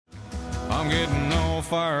I'm getting all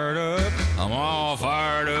fired up. I'm all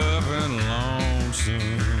fired up and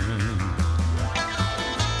lonesome.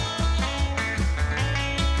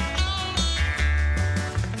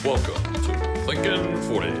 Welcome to Thinking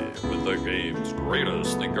 40 with the game's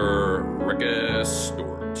greatest thinker, Ricky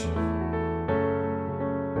Stewart.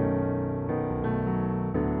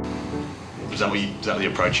 Is that the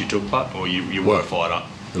approach you took, Putt? Or you were fired up?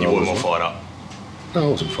 You were more fired up? No, I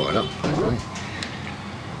wasn't fired up.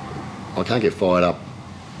 I can't get fired up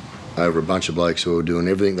over a bunch of blokes who are doing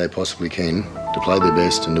everything they possibly can to play their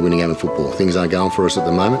best and to win a game of football. Things aren't going for us at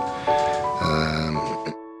the moment.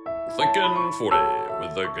 Thinking 40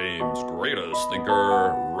 with the game's greatest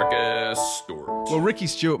thinker, Ricky Stewart. Well, Ricky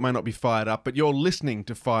Stewart may not be fired up, but you're listening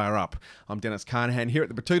to Fire Up. I'm Dennis Carnahan here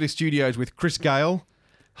at the Batuta Studios with Chris Gale.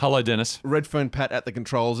 Hello, Dennis. Redfern Pat at the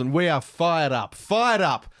controls, and we are fired up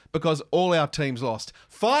because all our teams lost,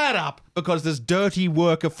 fired up because there's dirty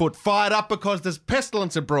work afoot, fired up because there's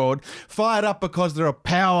pestilence abroad, fired up because there are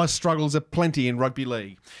power struggles aplenty in rugby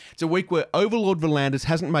league. It's a week where Overlord Verlanders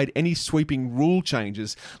hasn't made any sweeping rule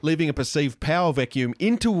changes, leaving a perceived power vacuum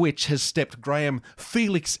into which has stepped Graham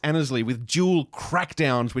Felix Annesley with dual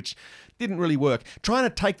crackdowns, which didn't really work, trying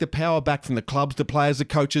to take the power back from the clubs, the players, the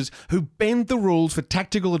coaches who bend the rules for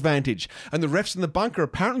tactical advantage. And the refs in the bunker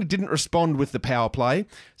apparently didn't respond with the power play,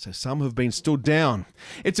 so some have been stood down.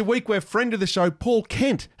 It's a week where friend of the show, Paul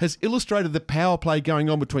Kent, has illustrated the power play going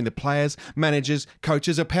on between the players, managers,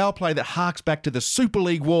 coaches, a power play that harks back to the Super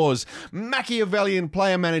League wars. Machiavellian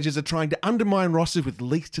player managers are trying to undermine rosters with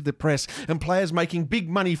leaks to the press, and players making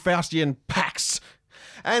big money Faustian packs.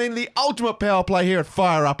 And in the ultimate power play here at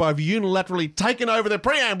Fire Up, I've unilaterally taken over the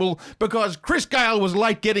preamble because Chris Gale was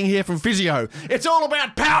late getting here from physio. It's all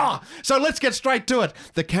about power. So let's get straight to it.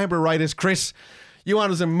 The Canberra Raiders, Chris, you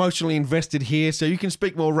aren't as emotionally invested here, so you can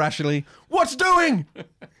speak more rationally. What's doing?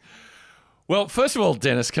 Well, first of all,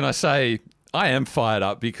 Dennis, can I say I am fired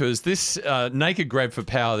up because this naked grab for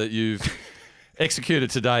power that you've executed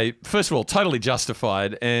today, first of all, totally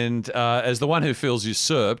justified. And as the one who feels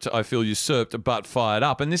usurped, I feel usurped but fired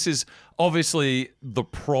up. And this is obviously the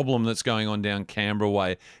problem that's going on down Canberra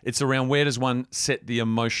way. It's around where does one set the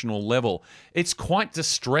emotional level. It's quite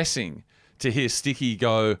distressing to hear Sticky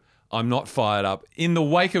go, I'm not fired up, in the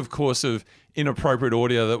wake, of course, of inappropriate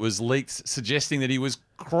audio that was leaked suggesting that he was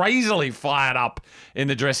crazily fired up in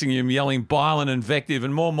the dressing room, yelling bile and invective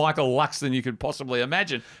and more Michael Lux than you could possibly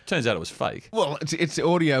imagine. Turns out it was fake. Well, it's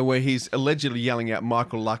audio where he's allegedly yelling out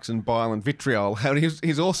Michael Lux and bile and vitriol. And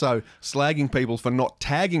he's also slagging people for not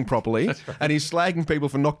tagging properly, right. And he's slagging people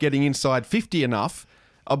for not getting inside 50 enough.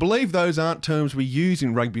 I believe those aren't terms we use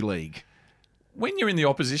in rugby league. When you're in the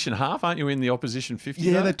opposition half, aren't you in the opposition 50?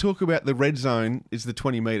 Yeah, they talk about the red zone is the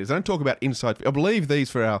 20 metres. They don't talk about inside. I believe these,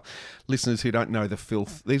 for our listeners who don't know the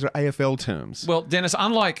filth, these are AFL terms. Well, Dennis,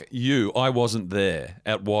 unlike you, I wasn't there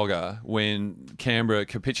at Wagga when Canberra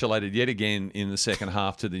capitulated yet again in the second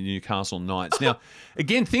half to the Newcastle Knights. Now,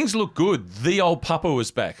 again, things look good. The old pupper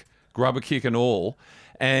was back, grubber kick and all.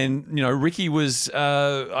 And, you know, Ricky was,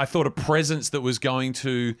 I thought, a presence that was going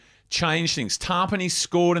to change things. Tarpany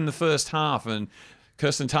scored in the first half, and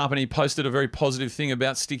Kirsten Tarpany posted a very positive thing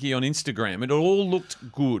about Sticky on Instagram. It all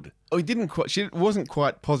looked good. Oh, he didn't quite. She wasn't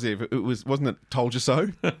quite positive. It wasn't it? Told you so.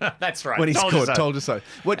 That's right. When he scored, told you so.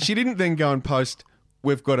 What she didn't then go and post.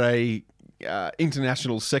 We've got a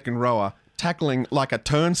international second rower tackling like a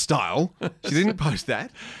turnstile. She didn't post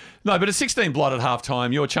that. No, but at 16 blood at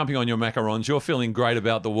half-time, you're chumping on your macarons, you're feeling great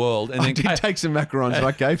about the world. And I did take some macarons and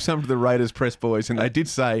I gave some to the Raiders press boys, and they did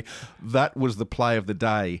say that was the play of the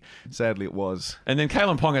day. Sadly, it was. And then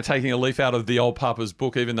Kalen Ponga taking a leaf out of the old Papa's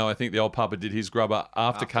book, even though I think the old Papa did his grubber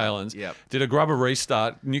after Kalen's. Yep. Did a grubber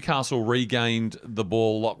restart. Newcastle regained the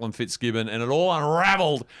ball, Lachlan Fitzgibbon, and it all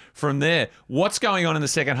unravelled from there. What's going on in the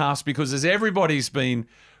second half? Because as everybody's been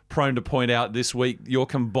prone to point out this week, your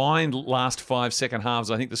combined last 5 second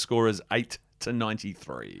halves, I think the score is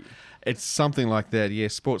 8-93. It's something like that, yeah.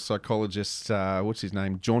 Sports psychologist, what's his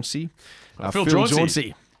name, Jauncey? Phil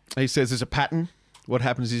Jauncey. He says there's a pattern. What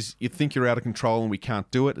happens is you think you're out of control and we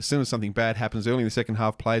can't do it. As soon as something bad happens early in the second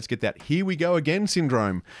half, players get that here we go again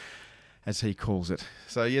syndrome, as he calls it.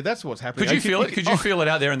 So, yeah, that's what's happening. Could you feel it? Could you feel it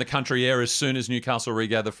out there in the country air as soon as Newcastle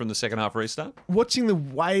regather from the second half restart? Watching the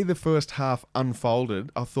way the first half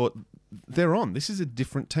unfolded, I thought, they're on. This is a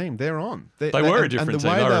different team. They're on. They were a different team. And the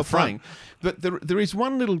way they were playing. But there is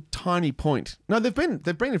one little tiny point. No, they've been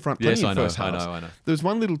in front plenty in first halves. I know. There was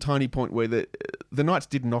one little tiny point where the Knights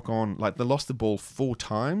did knock on, like they lost the ball 4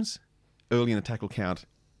 times early in the tackle count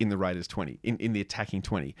in the Raiders 20, in the attacking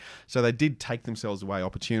 20. So they did take themselves away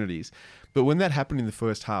opportunities. But when that happened in the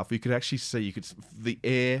first half, you could actually see, the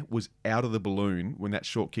air was out of the balloon when that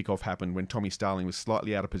short kickoff happened, when Tommy Starling was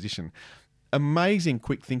slightly out of position. Amazing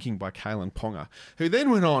quick thinking by Kalen Ponga, who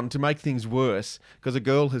then went on to make things worse because a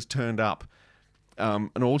girl has turned up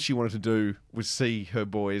and all she wanted to do was see her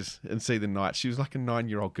boys and see the Knights. She was like a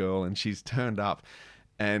 9-year-old girl, and she's turned up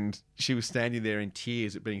and she was standing there in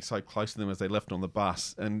tears at being so close to them as they left on the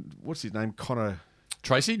bus. And what's his name? Connor...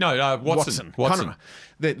 Tracy? No, Watson. Connor,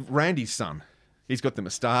 Randy's son. He's got the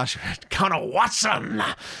moustache. Connor Watson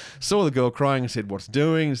saw the girl crying and said, "What's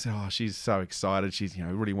doing?" Said, "Oh, she's so excited. She's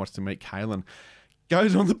really wants to meet Kalen."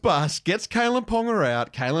 Goes on the bus, gets Kalen Ponga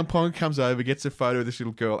out. Kalen Ponga comes over, gets a photo of this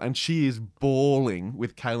little girl, and she is bawling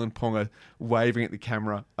with Kalen Ponga waving at the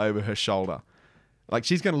camera over her shoulder. Like,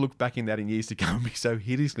 she's going to look back in that in years to come and be so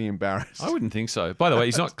hideously embarrassed. I wouldn't think so. By the way,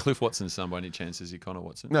 he's not Cliff Watson's son by any chance, is he, Connor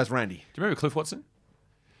Watson? No, it's Randy. Do you remember Cliff Watson?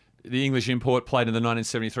 The English import played in the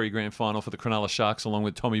 1973 grand final for the Cronulla Sharks along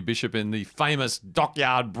with Tommy Bishop in the famous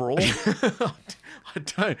Dockyard Brawl. I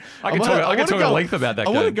don't. I can talk at length about that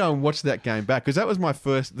game. I want to go and watch that game back because that was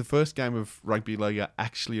the first game of rugby league I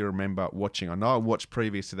actually remember watching. I know I watched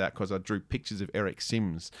previous to that because I drew pictures of Eric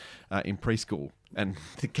Sims in preschool. And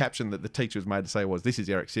the caption that the teacher was made to say was, "This is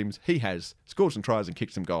Eric Sims. He has scored some tries and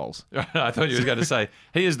kicked some goals." I thought you were going to say,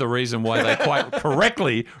 he is the reason why they quite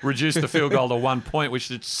correctly reduced the field goal to 1 point, which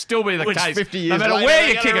should still be the case. 50 years no matter later, where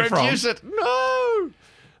you kick it from. No!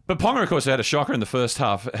 But Ponga, of course, had a shocker in the first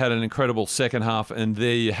half, had an incredible second half, and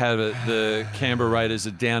there you have it. The Canberra Raiders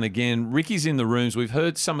are down again. Ricky's in the rooms. We've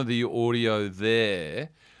heard some of the audio there.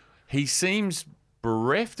 He seems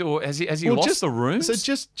bereft, or has he lost the rooms?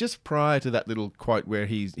 So just prior to that little quote where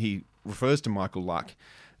he refers to Michael Luck,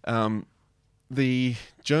 the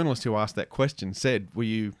journalist who asked that question said, "Were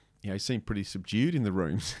you seem pretty subdued in the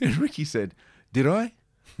rooms?" And Ricky said, "Did I?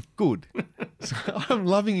 Good." So I'm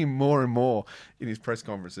loving him more and more in his press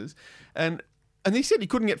conferences, and he said he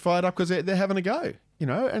couldn't get fired up because they're having a go,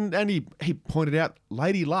 and he pointed out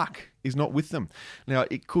Lady Luck is not with them. Now,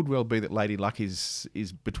 it could well be that Lady Luck is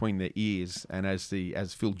between their ears, and as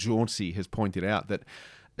Phil Jauncey has pointed out, that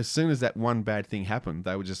as soon as that one bad thing happened,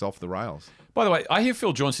 they were just off the rails. By the way, I hear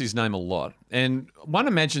Phil Jauncey's name a lot, and one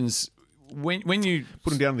imagines when you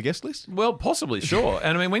put him down on the guest list? Well, possibly, sure.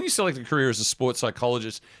 And I mean, when you select a career as a sports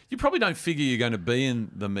psychologist, you probably don't figure you're going to be in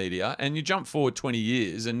the media, and you jump forward 20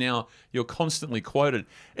 years, and now you're constantly quoted.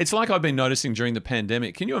 It's like I've been noticing during the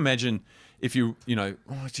pandemic. Can you imagine if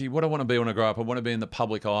what I want to be when I grow up? I want to be in the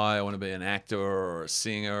public eye. I want to be an actor or a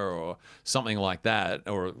singer or something like that,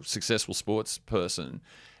 or a successful sports person.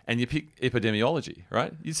 And you pick epidemiology,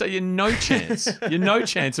 right? You'd say you're no chance. You're no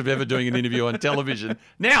chance of ever doing an interview on television.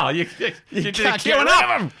 Now you're queuing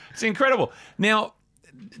up. It's incredible. Now,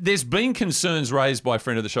 there's been concerns raised by a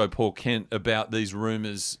friend of the show, Paul Kent, about these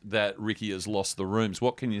rumours that Ricky has lost the rooms.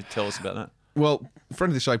 What can you tell us about that? Well, friend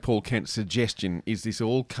of the show, Paul Kent's suggestion is this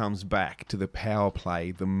all comes back to the power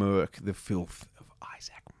play, the murk, the filth of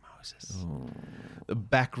Isaac Moses. Oh. The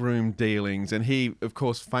backroom dealings, and he, of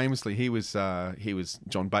course, famously, he was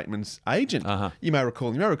John Bateman's agent. Uh-huh. You may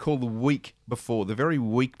recall the very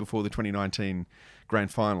week before the 2019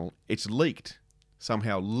 grand final, it's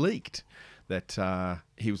somehow leaked that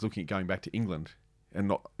he was looking at going back to England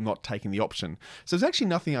and not taking the option. So there's actually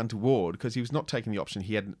nothing untoward because he was not taking the option.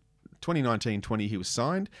 He had 2019-20, he was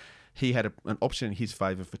signed. He had an option in his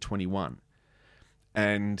favour for 21,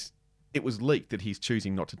 and it was leaked that he's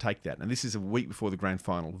choosing not to take that. And this is a week before the grand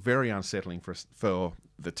final. Very unsettling for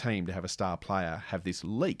the team to have a star player have this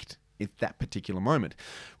leaked at that particular moment,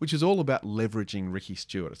 which is all about leveraging Ricky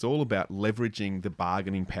Stewart. It's all about leveraging the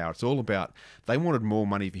bargaining power. It's all about they wanted more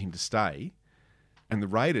money for him to stay. And the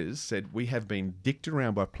Raiders said, we have been dicked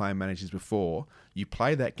around by player managers before. You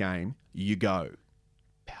play that game, you go.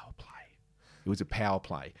 Power play. It was a power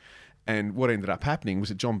play. And what ended up happening was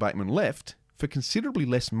that John Bateman left for considerably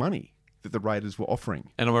less money that the Raiders were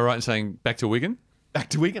offering. And am I right in saying back to Wigan? Back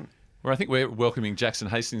to Wigan. Where I think we're welcoming Jackson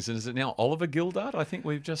Hastings, and is it now Oliver Gildart? I think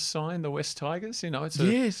we've just signed the West Tigers.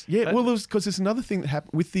 Yes. Well, because there's another thing that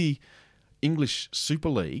happened with the English Super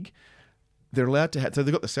League. They're allowed to have, so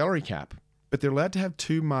they've got the salary cap, but they're allowed to have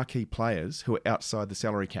two marquee players who are outside the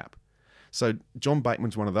salary cap. So John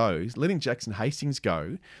Bateman's one of those. Letting Jackson Hastings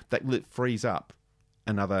go, that frees up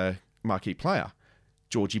another marquee player.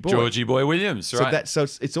 Georgie Boy Williams, right? So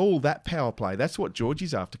it's all that power play. That's what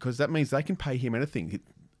Georgie's after, because that means they can pay him anything,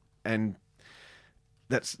 and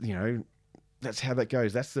that's how that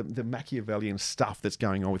goes. That's the Machiavellian stuff that's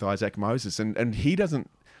going on with Isaac Moses, and he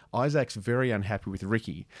doesn't. Isaac's very unhappy with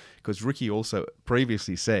Ricky because Ricky also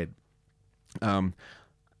previously said,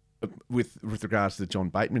 with regards to the John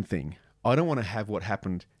Bateman thing, I don't want to have what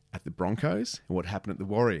happened at the Broncos and what happened at the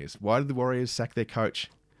Warriors. Why did the Warriors sack their coach?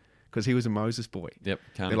 Because he was a Moses boy. Yep.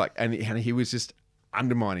 They're like, and he was just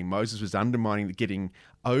undermining. Moses was undermining getting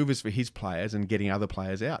overs for his players and getting other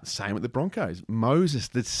players out. Same at the Broncos. Moses,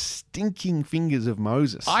 the stinking fingers of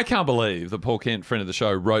Moses. I can't believe that Paul Kent, friend of the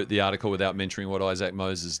show, wrote the article without mentioning what Isaac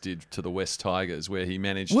Moses did to the West Tigers, where he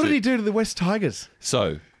managed What did he do to the West Tigers?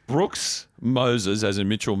 So, Brooks, Moses, as in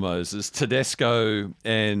Mitchell Moses, Tedesco,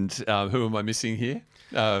 and who am I missing here?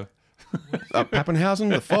 Pappenhausen,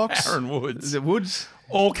 the Fox. Aaron Woods. Is it Woods?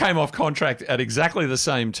 All came off contract at exactly the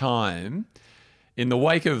same time in the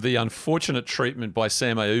wake of the unfortunate treatment by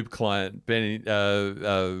Sam Ayoub client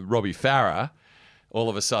Robbie Farah. All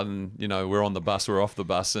of a sudden, we're on the bus, we're off the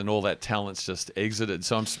bus, and all that talent's just exited.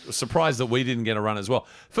 So I'm surprised that we didn't get a run as well.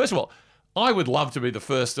 First of all, I would love to be the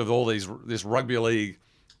first of all this rugby league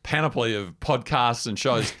panoply of podcasts and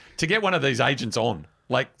shows to get one of these agents on.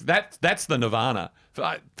 Like, that's the nirvana.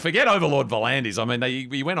 Forget Overlord Volandis. I mean,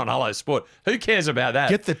 he went on Hello Sport. Who cares about that?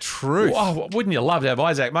 Get the truth. Oh, wouldn't you love to have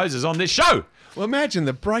Isaac Moses on this show? Well, imagine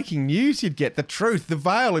the breaking news you'd get, the truth, the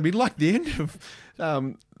veil. It'd be like the end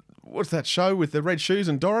of, what's that show with the red shoes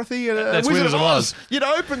and Dorothy? That's Wizard Wizard of Oz. You'd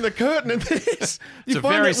open the curtain and this. It's a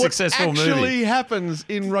very successful what movie. actually happens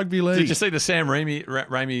in rugby league. Did you see the Sam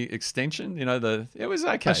Raimi extension? It was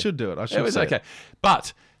okay. I should do it. It was okay.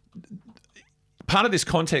 But part of this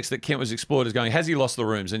context that Kent was explored is going, has he lost the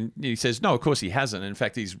rooms? And he says, no, of course he hasn't. In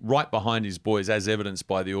fact, he's right behind his boys, as evidenced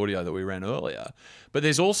by the audio that we ran earlier. But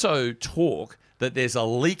there's also talk that there's a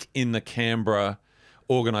leak in the Canberra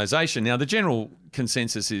organisation. Now, the general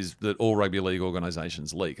consensus is that all rugby league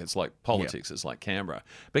organisations leak. It's like politics. Yep. It's like Canberra.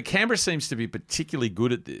 But Canberra seems to be particularly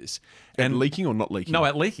good at this. And leaking or not leaking? No,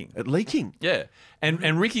 at leaking. At leaking? Yeah.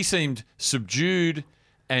 And Ricky seemed subdued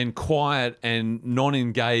and quiet and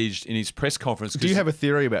non-engaged in his press conference. Do you have a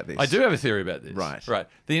theory about this? I do have a theory about this. Right.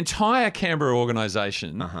 The entire Canberra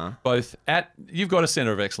organisation, both you've got a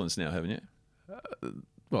centre of excellence now, haven't you?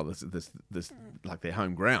 Well, there's like their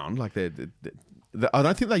home ground, like I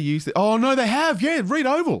don't think they use it. Oh no, they have. Yeah, Reed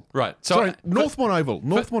Oval. Right. So sorry, Northbourne Oval.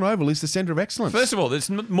 Northbourne Oval is the centre of excellence. First of all, there's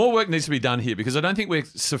more work needs to be done here because I don't think we're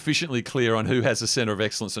sufficiently clear on who has a centre of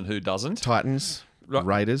excellence and who doesn't. Titans.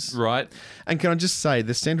 Raiders. Right. And can I just say,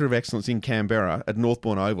 the Centre of Excellence in Canberra at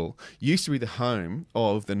Northbourne Oval used to be the home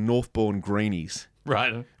of the Northbourne Greenies.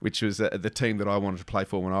 Right. Which was the team that I wanted to play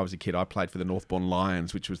for when I was a kid. I played for the Northbourne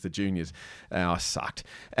Lions, which was the juniors. I sucked.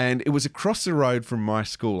 And it was across the road from my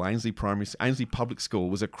school, Ainsley Public School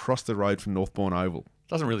was across the road from Northbourne Oval.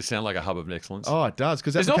 Doesn't really sound like a hub of excellence. Oh, it does.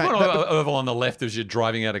 There's Northbourne Oval on the left as you're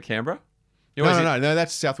driving out of Canberra? No,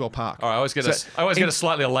 that's Southwell Park. All right, I always get a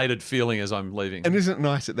slightly elated feeling as I'm leaving. And isn't it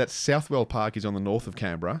nice that Southwell Park is on the north of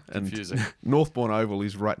Canberra Confusing. And Northbourne Oval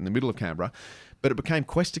is right in the middle of Canberra, but it became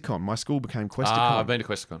Questacon. My school became Questacon. I've been to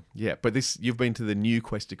Questacon. Yeah, but you've been to the new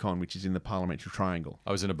Questacon, which is in the Parliamentary Triangle.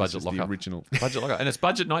 I was in a budget lockup. The original budget lockup, and it's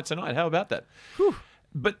budget night tonight. How about that? Whew.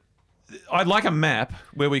 But I'd like a map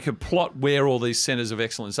where we could plot where all these centres of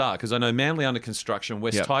excellence are, because I know Manly under construction,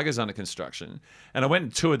 West Tigers under construction, and I went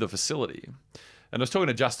and toured the facility. And I was talking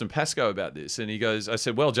to Justin Pascoe about this, and I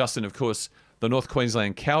said, well, Justin, of course, the North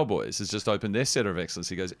Queensland Cowboys has just opened their centre of excellence.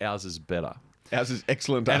 He goes, ours is better. Ours is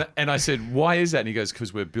excellent. And I said, why is that? And he goes,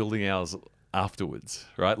 because we're building ours afterwards,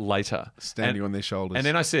 right? Later. Standing on their shoulders. And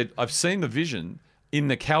then I said, I've seen the vision. In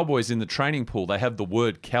the Cowboys, in the training pool, they have the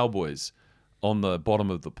word Cowboys on the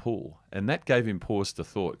bottom of the pool. And that gave him pause to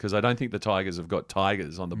thought, because I don't think the Tigers have got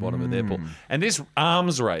Tigers on the bottom of their pool. And this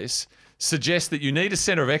arms race suggests that you need a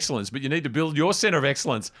centre of excellence, but you need to build your centre of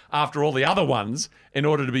excellence after all the other ones in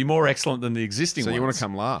order to be more excellent than the existing ones. So you want to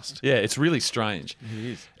come last. Yeah, it's really strange. It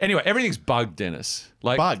is. Anyway, everything's bugged, Dennis.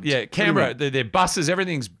 Bugged? Yeah, Canberra, their buses,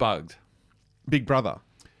 everything's bugged. Big Brother.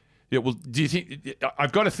 Yeah, well, do you think...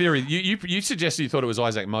 I've got a theory. You suggested you thought it was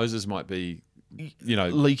Isaac Moses might be,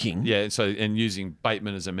 leaking. Yeah, and using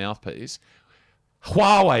Bateman as a mouthpiece.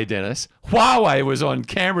 Huawei, Dennis. Huawei was on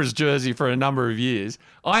Canberra's jersey for a number of years.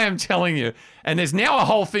 I am telling you. And there's now a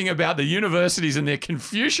whole thing about the universities and their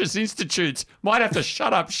Confucius institutes might have to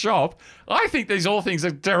shut up shop. I think these all things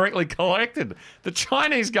are directly connected. The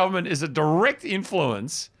Chinese government is a direct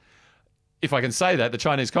influence, if I can say that, the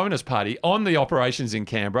Chinese Communist Party, on the operations in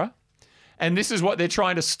Canberra. And this is what they're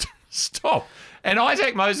trying to stop. And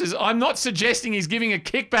Isaac Moses, I'm not suggesting he's giving a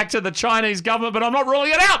kickback to the Chinese government, but I'm not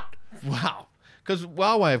ruling it out. Wow. Because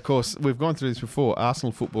Huawei, of course, we've gone through this before.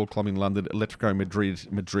 Arsenal Football Club in London, Atletico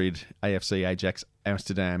Madrid, AFC, Ajax,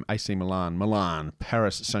 Amsterdam, AC Milan,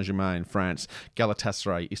 Paris Saint-Germain, France,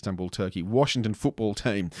 Galatasaray, Istanbul, Turkey, Washington Football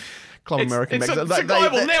Team, Club American. It's a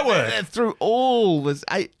global network. Through all, there's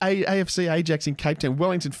AFC, Ajax in Cape Town,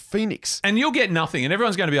 Wellington, Phoenix. And you'll get nothing, and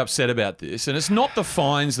everyone's going to be upset about this. And it's not the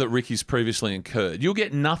fines that Ricky's previously incurred. You'll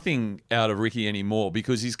get nothing out of Ricky anymore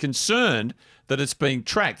because he's concerned that it's being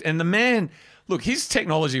tracked. And the man, look, his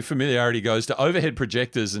technology familiarity goes to overhead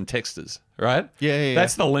projectors and texters, right? Yeah.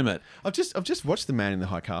 That's the limit. I've just watched The Man in the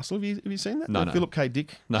High Castle. Have you seen that? No. The Philip K.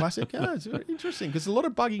 Dick classic? Yeah, it's very interesting because there's a lot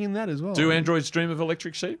of bugging in that as well. Do androids dream of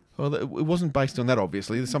electric sheep? Well, it wasn't based on that,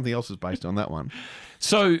 obviously. There's something else was based on that one.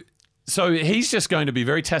 So he's just going to be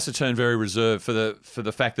very taciturn, very reserved for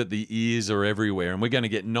the fact that the ears are everywhere, and we're going to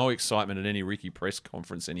get no excitement at any Ricky press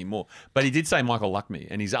conference anymore. But he did say Michael Luckme,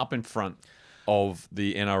 and he's up in front of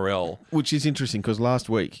the NRL. Which is interesting because last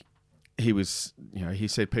week he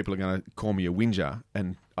said people are going to call me a whinger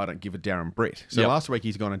and I don't give a Darren Brett. So last week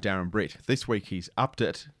he's gone to Darren Brett. This week he's upped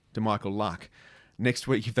it to Michael Luck. Next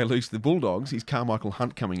week, if they lose to the Bulldogs, is Carmichael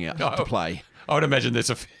Hunt coming out to play? I would imagine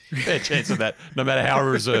there's a fair chance of that, no matter how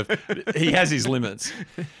reserved. He has his limits.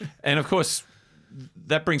 And, of course,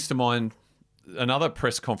 that brings to mind another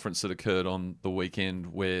press conference that occurred on the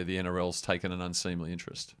weekend where the NRL's taken an unseemly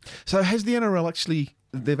interest. So has the NRL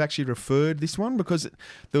they've actually referred this one? Because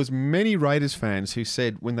there was many Raiders fans who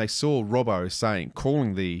said when they saw Robbo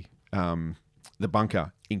calling the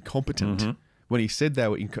bunker incompetent, when he said they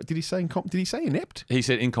were did he say inept? He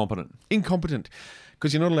said incompetent. Incompetent.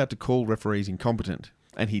 Because you're not allowed to call referees incompetent.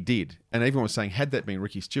 And he did. And everyone was saying, had that been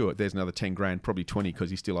Ricky Stewart, there's another 10 grand, probably 20 because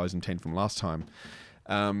he still owes them 10 from last time.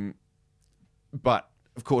 But,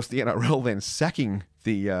 of course, the NRL then sacking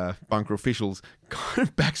the bunker officials kind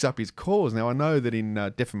of backs up his cause. Now, I know that in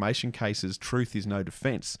defamation cases, truth is no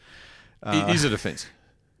defence. It is a defence.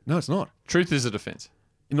 No, it's not. Truth is a defence.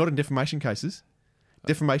 Not in defamation cases.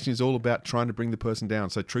 Defamation is all about trying to bring the person down,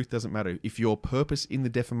 so truth doesn't matter. If your purpose in the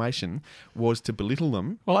defamation was to belittle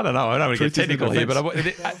them... Well, I don't know. I don't want to get technical here, but...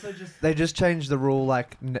 They just changed the rule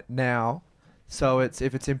like now, so if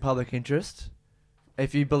it's in public interest,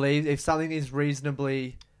 if something is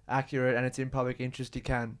reasonably accurate and it's in public interest, you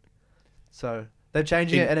can. So they're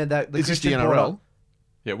changing it, and that is this the NRL?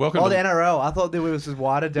 Yeah, welcome. The NRL. I thought there was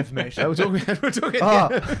wider defamation. we're talking.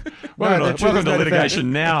 Welcome to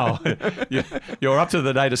Litigation Now. You're up to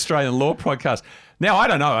the date Australian law podcast. Now, I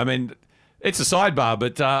don't know. I mean, it's a sidebar,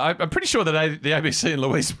 but I'm pretty sure that the ABC and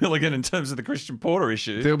Louise Milligan, in terms of the Christian Porter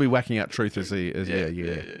issue, they'll be whacking out truth as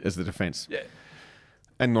the defence. Yeah.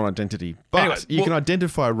 And non-identity. But anyway, you can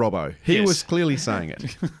identify Robbo. He was clearly saying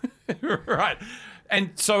it. Right.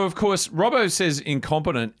 And so, of course, Robbo says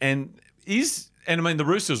incompetent and I mean, the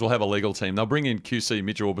Roosters will have a legal team. They'll bring in QC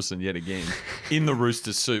Mitch Orbison yet again in the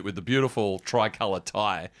Roosters suit with the beautiful tricolour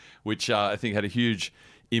tie, which I think had a huge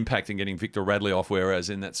impact in getting Victor Radley off, whereas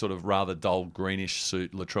in that sort of rather dull greenish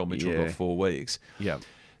suit, Latrell Mitchell got 4 weeks. Yeah.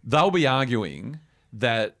 They'll be arguing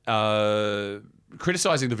that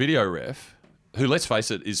criticising the video ref, who, let's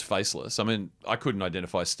face it, is faceless. I mean, I couldn't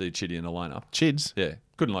identify Steve Chiddy in the lineup. Chids? Yeah,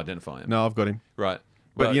 couldn't identify him. No, I've got him. Right.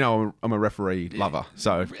 But I'm a referee lover,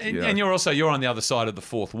 so... And you're on the other side of the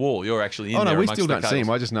fourth wall. You're actually in there. Oh, no, we still don't see him.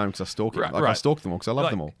 I just know him because I stalk him. I stalk them all because I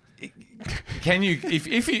love them all. Can you...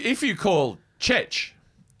 If you call Chech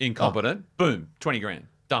incompetent, boom, 20 grand.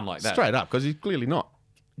 Done like that. Straight up, because he's clearly not.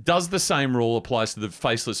 Does the same rule apply to the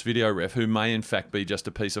faceless video ref, who may in fact be just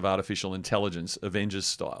a piece of artificial intelligence, Avengers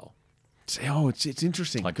style? Oh, it's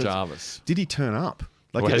interesting. Like Jarvis. Did he turn up?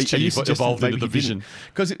 Like, has Chitty evolved into the Vision?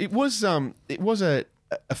 Because it was a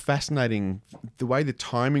fascinating, the way the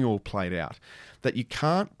timing all played out, that you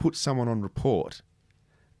can't put someone on report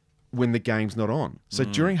when the game's not on. So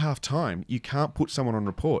during half time, you can't put someone on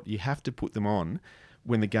report. You have to put them on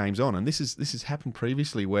when the game's on. And this has happened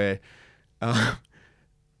previously where, what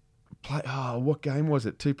game was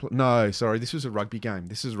it? This was a rugby game.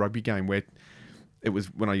 This is a rugby game where it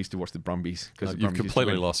was when I used to watch the Brumbies. You've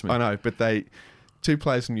completely lost me. I know, but two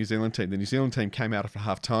players from the New Zealand team. The New Zealand team came out after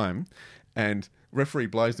half time and referee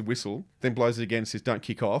blows the whistle, then blows it again, says don't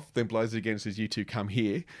kick off, then blows it again, says you two come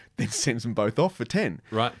here, then sends them both off for 10.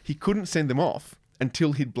 Right. He couldn't send them off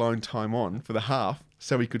until he'd blown time on for the half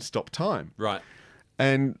so he could stop time. Right.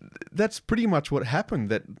 And that's pretty much what happened,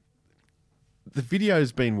 that the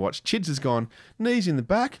video's been watched. Chids has gone, knees in the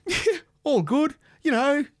back, all good,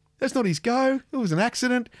 that's not his go, it was an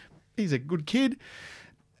accident, he's a good kid.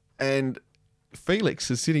 And Felix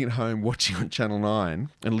is sitting at home watching on Channel 9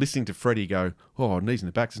 and listening to Freddie go, oh, knees in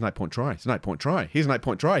the back, there's an 8-point try. It's an 8-point try. Here's an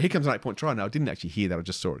 8-point try. Here comes an 8-point try. No, I didn't actually hear that. I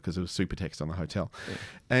just saw it because it was super text on the hotel.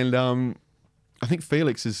 Yeah. And I think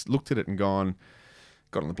Felix has looked at it and got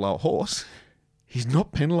on the blower horse. He's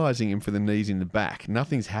not penalising him for the knees in the back.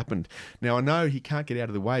 Nothing's happened. Now, I know he can't get out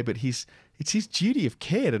of the way, but it's his duty of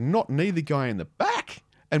care to not knee the guy in the back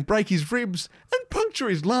and break his ribs and puncture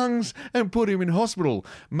his lungs and put him in hospital.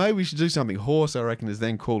 Maybe we should do something. Horse, I reckon, is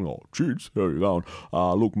then calling, oh, Chids, how you going?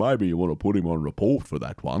 Look, maybe you want to put him on report for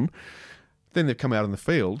that one. Then they've come out on the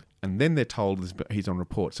field, and then they're told he's on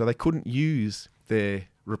report. So they couldn't use their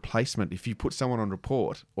replacement. If you put someone on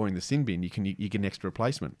report or in the sin bin, you get an extra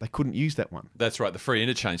replacement. They couldn't use that one. That's right, the free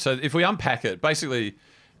interchange. So if we unpack it, basically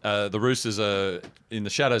the Roosters are in the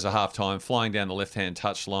shadows of halftime, flying down the left-hand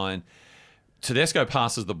touchline. Tedesco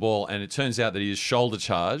passes the ball, and it turns out that he is shoulder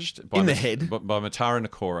charged by the head by Matara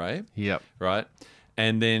Nakore. Yep. Right.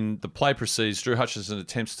 And then the play proceeds. Drew Hutchison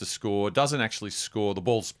attempts to score, doesn't actually score. The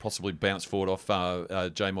ball's possibly bounced forward off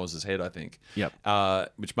Jay Moores' head, I think.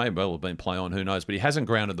 Yep. Which may well have been play on, who knows. But he hasn't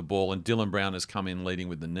grounded the ball, and Dylan Brown has come in leading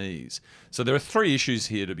with the knees. So there are three issues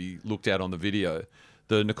here to be looked at on the video.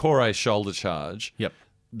 The Nakore shoulder charge. Yep.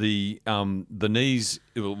 The knees,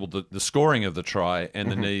 the scoring of the try, and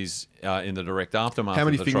the knees in the direct aftermath. How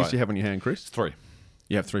many of the fingers try. do you have on your hand, Chris? 3.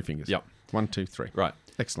 You have 3 fingers. Yep. 1, 2, 3. Right.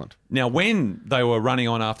 Excellent. Now, when they were running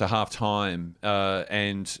on after half time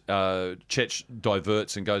and Cech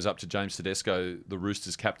diverts and goes up to James Tedesco, the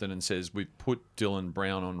Roosters captain, and says, we've put Dylan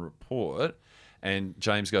Brown on report, and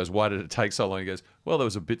James goes, why did it take so long? He goes, well, there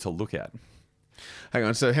was a bit to look at. Hang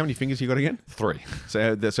on. So how many fingers you got again? 3.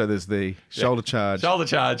 So there's the shoulder charge. Shoulder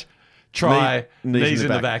charge, try, knees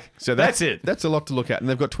in the back. So that's it. That's a lot to look at. And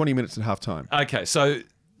they've got 20 minutes at half time. Okay, so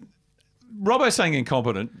Robbo's saying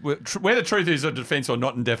incompetent. Where the truth is of defence or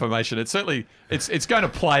not in defamation, it's certainly it's going to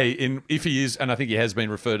play in if he is, and I think he has been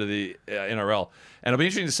referred to the NRL. And it'll be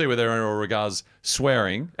interesting to see whether NRL regards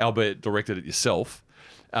swearing, albeit directed at yourself,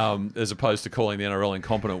 as opposed to calling the NRL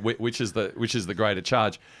incompetent, which is the greater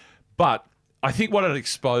charge. But I think what it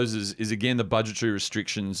exposes is, again, the budgetary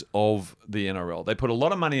restrictions of the NRL. They put a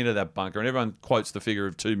lot of money into that bunker, and everyone quotes the figure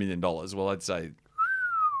of $2 million. Well, I'd say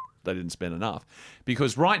they didn't spend enough.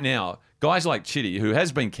 Because right now, guys like Chitty, who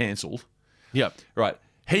has been cancelled, Yep. right,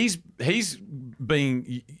 he's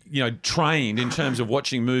being trained in terms of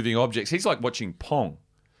watching moving objects. He's like watching Pong,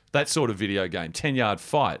 that sort of video game, 10-yard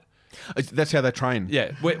fight. That's how they train.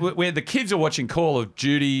 Yeah, where the kids are watching Call of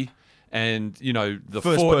Duty and, the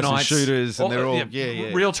First-person Fortnite shooters, and they're all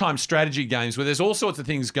real-time strategy games where there's all sorts of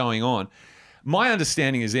things going on. My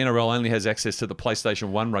understanding is the NRL only has access to the PlayStation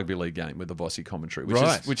 1 rugby league game with the Vossi commentary,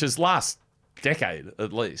 which is last decade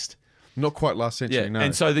at least. Not quite last century, no.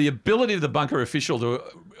 And so the ability of the bunker official to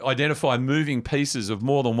identify moving pieces of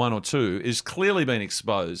more than 1 or 2 is clearly being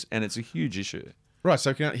exposed, and it's a huge issue. Right,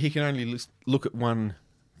 so he can only look at one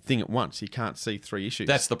thing at once. He can't see 3 issues.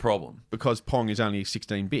 That's the problem. Because Pong is only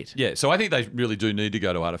 16-bit. Yeah, so I think they really do need to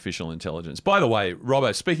go to artificial intelligence. By the way,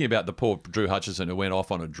 Robbo, speaking about the poor Drew Hutchison who went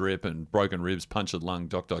off on a drip and broken ribs, punctured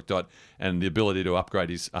lung, ... and the ability to upgrade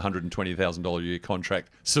his $120,000 a year contract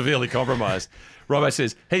severely compromised. Robbo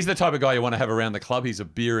says, he's the type of guy you want to have around the club. He's a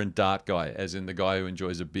beer and dart guy, as in the guy who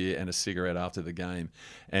enjoys a beer and a cigarette after the game.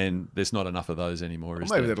 And there's not enough of those anymore,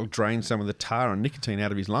 Maybe that'll drain some of the tar and nicotine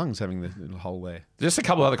out of his lungs, having the little hole there. Just a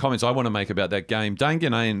couple of other comments I want to make about that game. Dane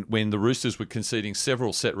Ganane, when the Roosters were conceding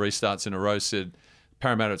several set restarts in a row, said,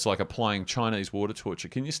 Parramatta, it's like applying Chinese water torture.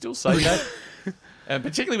 Can you still say that? And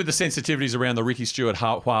particularly with the sensitivities around the Ricky Stewart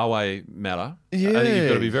Huawei matter. Yeah. I think you've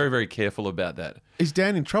got to be very, very careful about that. Is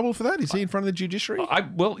Dan in trouble for that? Is he in front of the judiciary?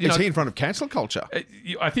 Is he in front of cancel culture?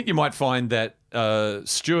 I think you might find that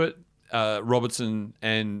Stewart, Robertson,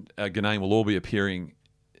 and Ganane will all be appearing.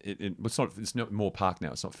 It's not Moore Park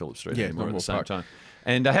now. It's not Phillip Street anymore at the same time.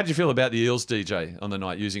 And how did you feel about the Eels DJ on the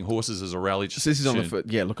night using horses as a rally? So this is on the foot.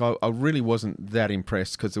 Yeah, look, I really wasn't that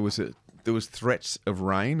impressed because there was threats of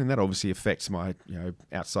rain, and that obviously affects my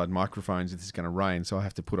outside microphones if it's going to rain. So I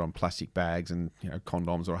have to put on plastic bags and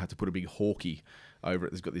condoms, or I have to put a big hawkie over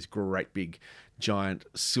it. There's got this great big giant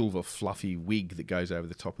silver fluffy wig that goes over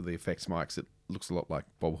the top of the effects mics that looks a lot like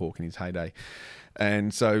Bob Hawke in his heyday.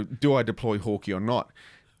 And so do I deploy hawkie or not?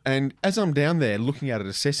 And as I'm down there looking at it,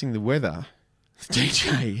 assessing the weather,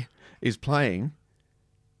 DJ is playing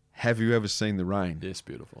Have You Ever Seen the Rain? Yes,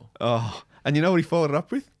 beautiful. Oh, and you know what he followed it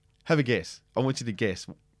up with? Have a guess. I want you to guess.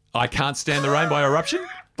 I Can't Stand the Rain by Eruption?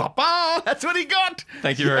 Papa, that's what he got.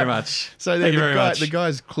 Thank you very much. So Thank you very much. The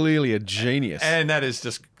guy's clearly a genius. And that is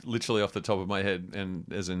just literally off the top of my head, and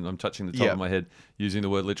as in I'm touching the top Yep. of my head using the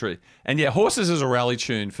word literally. And yeah, horses is a rally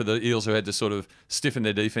tune for the Eels who had to sort of stiffen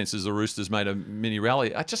their defence as the Roosters made a mini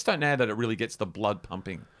rally. I just don't know that it really gets the blood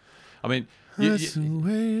pumping. I mean, That's the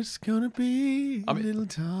way it's gonna be. I mean, little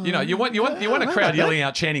time. you want a crowd yelling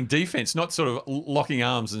out, chanting defence, not sort of locking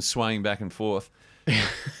arms and swaying back and forth.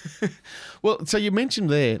 Well, so you mentioned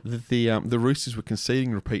there that the Roosters were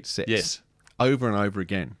conceding repeat sets. Yes. Over and over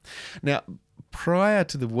again. Now, prior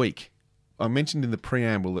to the week, I mentioned in the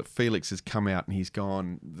preamble that Felix has come out and he's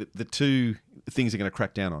gone, the two things are going to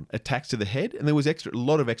crack down on. Attacks to the head, and there was a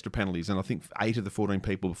lot of extra penalties, and I think 8 of the 14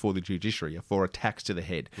 people before the judiciary are for attacks to the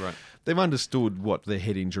head. Right. They've understood what the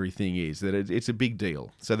head injury thing is, that it's a big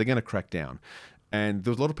deal, so they're going to crack down. And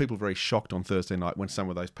there was a lot of people very shocked on Thursday night when some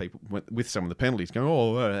of those people went with some of the penalties going,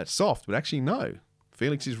 oh, that's soft. But actually, no.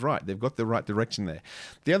 Felix is right. They've got the right direction there.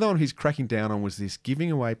 The other one he's cracking down on was this giving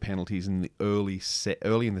away penalties in the early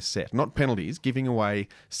in the set. Not penalties, giving away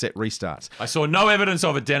set restarts. I saw no evidence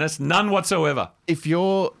of it, Dennis. None whatsoever.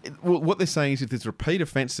 What they're saying is if there's repeat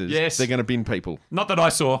offences, Yes. they're going to bin people. Not that I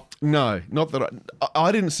saw. No, not that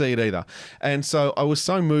I didn't see it either. And so I was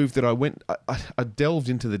so moved that I delved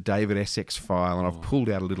into the David Essex file and I've pulled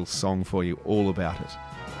out a little song for you all about it.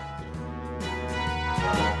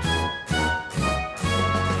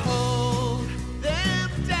 Hold them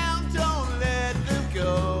down, don't let them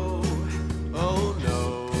go. Oh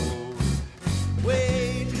no.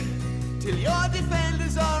 Wait till your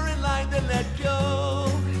defenders are in line, then let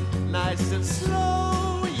go. Nice and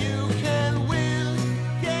slow, you can win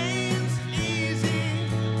games easy.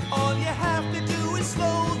 All you have to do is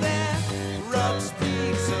slow their rough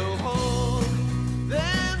speed. So hold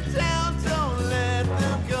them down, don't let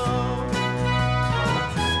them go.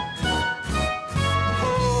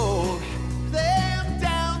 Hold them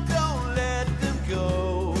down, don't let them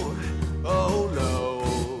go. Oh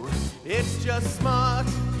no, it's just smart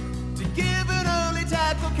to give an early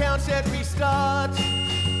tackle count at restart.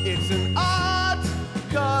 It's an art,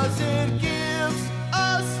 cause it gives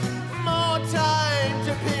us more time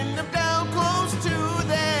to pin them down close to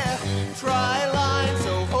their try line.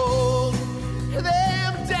 So hold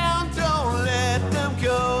them down, don't let them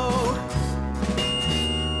go.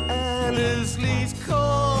 Annesley's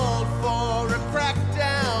called for a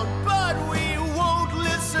crackdown, but we won't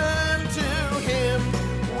listen to him.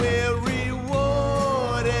 We're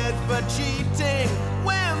rewarded for cheating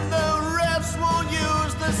when the refs won't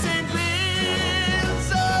use the same bin.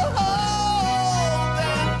 So hold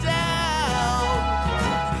them down,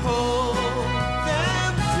 hold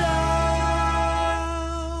them down,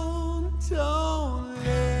 don't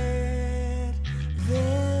let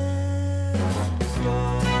them go.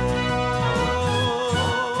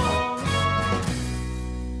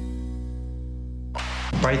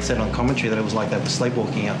 Braith said on commentary that it was like they were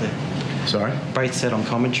sleepwalking out there. Sorry? Braith said on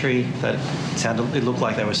commentary that it looked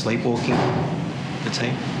like they were sleepwalking, the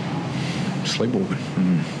team. Sleepwalking.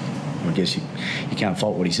 I guess you can't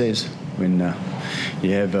fault what he says when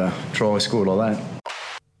you have a try scored like that.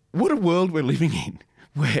 What a world we're living in,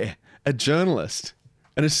 where a journalist,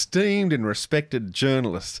 an esteemed and respected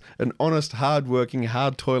journalist, an honest, hard-working,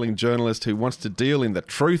 hard-toiling journalist who wants to deal in the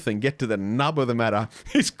truth and get to the nub of the matter,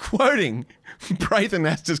 is quoting Braith and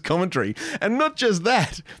Astor's commentary. And not just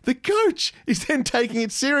that, the coach is then taking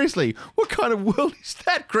it seriously. What kind of world is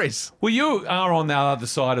that, Chris? Well, you are on the other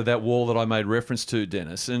side of that wall that I made reference to,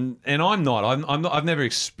 Dennis, and I'm not. I'm not. I've never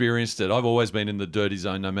experienced it. I've always been in the dirty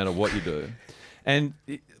zone, no matter what you do. And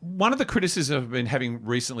one of the criticisms I've been having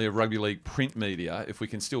recently of rugby league print media, if we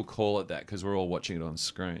can still call it that, because we're all watching it on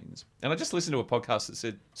screens. And I just listened to a podcast that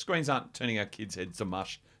said screens aren't turning our kids' heads to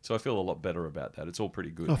much, so I feel a lot better about that. It's all pretty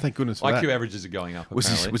good. Oh, thank goodness for IQ that. averages are going up, Was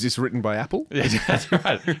apparently. this written by Apple? Yeah, that's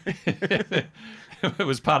right. It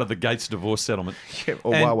was part of the Gates divorce settlement.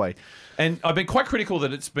 Or Huawei. And I've been quite critical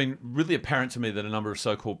that it's been really apparent to me that a number of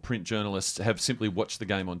so-called print journalists have simply watched the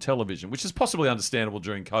game on television, which is possibly understandable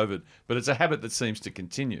during COVID, but it's a habit that seems to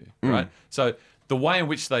continue, right? So the way in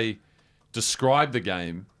which they describe the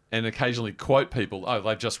game and occasionally quote people, oh,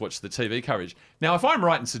 they've just watched the TV coverage. Now, if I'm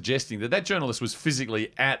right in suggesting that that journalist was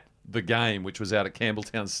physically at the game, which was out at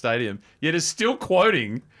Campbelltown Stadium, yet is still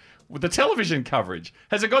quoting with the television coverage,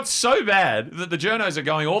 has it got so bad that the journos are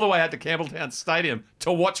going all the way out to Campbelltown Stadium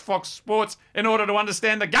to watch Fox Sports in order to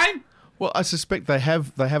understand the game? Well, I suspect they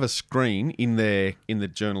have a screen in the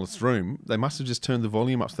journalist's room. They must have just turned the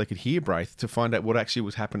volume up so they could hear Braith to find out what actually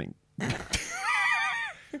was happening.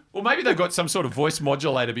 Well, maybe they've got some sort of voice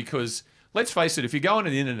modulator because let's face it, if you go onto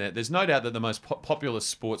the internet, there's no doubt that the most popular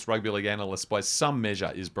sports rugby league analyst by some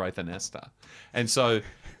measure is Braithen Astor. And so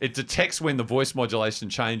it detects when the voice modulation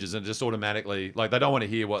changes and just automatically, like, they don't want to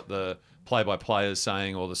hear what the play-by-play is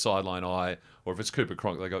saying or the sideline eye, or if it's Cooper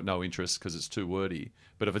Cronk, they got no interest because it's too wordy.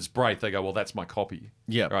 But if it's Braith, they go, well, that's my copy.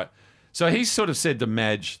 Yeah. Right. So he sort of said to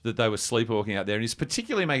Madge that they were sleepwalking out there, and he's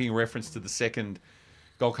particularly making reference to the second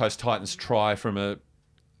Gold Coast Titans try from a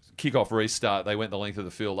kickoff restart. They went the length of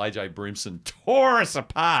the field. AJ Brimson tore us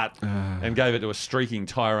apart and gave it to a streaking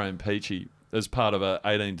Tyrone Peachy as part of a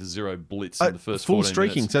 18-0 blitz in the first full 14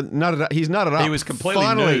 streaking. minutes. So he's nutted up. He was completely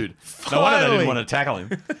nude. No wonder they didn't want to tackle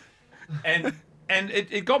him. And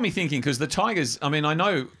it got me thinking, because the Tigers, I mean,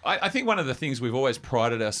 I think one of the things we've always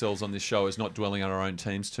prided ourselves on this show is not dwelling on our own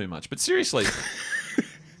teams too much. But seriously,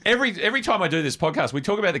 every time I do this podcast, we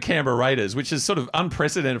talk about the Canberra Raiders, which is sort of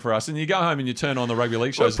unprecedented for us. And you go home and you turn on the rugby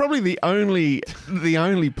league shows. Well, it's probably the only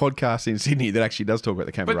podcast in Sydney that actually does talk about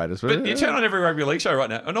the Canberra Raiders. But you turn on every rugby league show right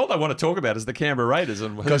now, and all they want to talk about is the Canberra Raiders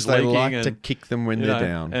and because who's they leaking like and, to kick them when they're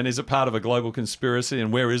down. And is it part of a global conspiracy?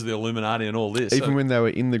 And where is the Illuminati and all this? Even when they were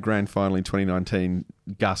in the grand final in 2019,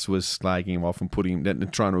 Gus was slagging him off and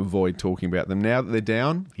trying to avoid talking about them. Now that they're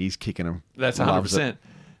down, he's kicking them. That's 100%.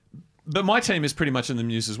 But my team is pretty much in the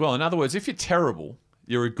news as well. In other words, if you're terrible,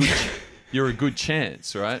 you're a good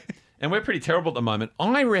chance, right? And we're pretty terrible at the moment.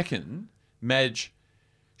 I reckon Madge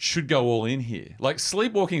should go all in here. Like,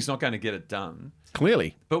 sleepwalking's not going to get it done.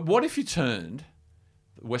 Clearly. But what if you turned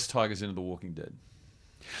the West Tigers into the Walking Dead?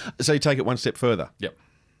 So you take it one step further. Yep.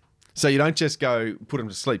 So you don't just go put them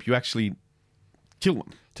to sleep. You actually kill them.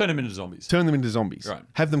 Turn them into zombies. Turn them into zombies. Right.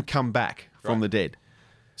 Have them come back from the dead.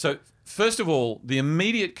 So, first of all, the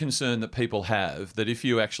immediate concern that people have that if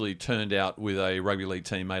you actually turned out with a rugby league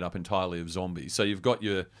team made up entirely of zombies, so you've got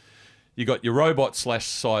your robots /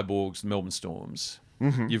 cyborgs, Melbourne Storms.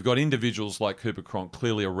 Mm-hmm. You've got individuals like Cooper Cronk,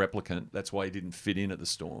 clearly a replicant. That's why he didn't fit in at the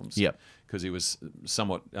Storms. Yep. Because he was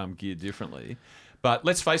somewhat geared differently. But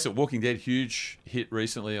let's face it, Walking Dead, huge hit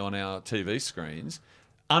recently on our TV screens.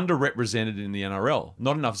 Underrepresented in the NRL.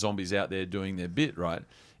 Not enough zombies out there doing their bit, right?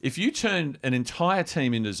 If you turn an entire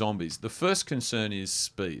team into zombies, the first concern is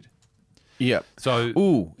speed. Yeah.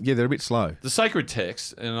 So, they're a bit slow. The sacred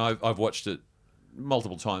text, and I've watched it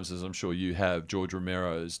multiple times, as I'm sure you have, George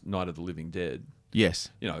Romero's Night of the Living Dead. Yes.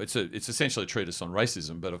 You know, it's essentially a treatise on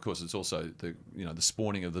racism, but of course it's also the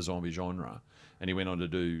spawning of the zombie genre. And he went on to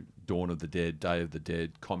do Dawn of the Dead, Day of the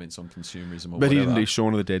Dead, comments on consumerism or whatever. But he didn't do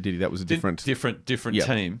Shaun of the Dead, did he? That was a different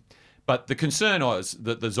team. But the concern was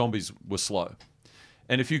that the zombies were slow.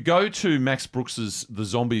 And if you go to Max Brooks's The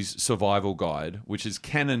Zombies Survival Guide, which is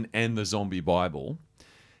canon and the Zombie Bible,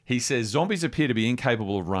 he says zombies appear to be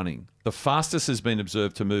incapable of running. The fastest has been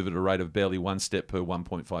observed to move at a rate of barely 1 step per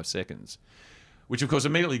 1.5 seconds, which of course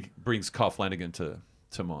immediately brings Kyle Flanagan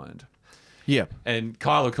to mind. Yeah. And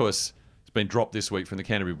Kyle, of course, has been dropped this week from the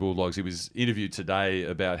Canterbury Bulldogs. He was interviewed today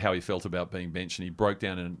about how he felt about being benched, and he broke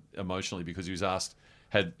down emotionally because he was asked,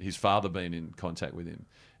 had his father been in contact with him?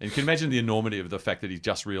 And you can imagine the enormity of the fact that he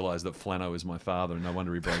just realised that Flano is my father, and no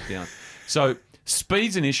wonder he broke down. So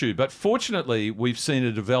speed's an issue, but fortunately we've seen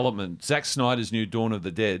a development. Zack Snyder's new Dawn of the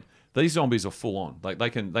Dead, these zombies are full on. Like they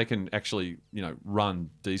can actually, run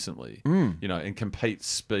decently, and compete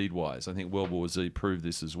speed wise. I think World War Z proved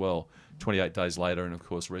this as well. 28 days later, and of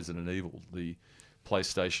course Resident Evil, the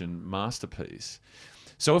PlayStation masterpiece.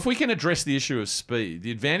 So if we can address the issue of speed,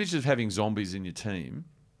 the advantage of having zombies in your team,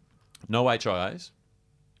 no HIAs.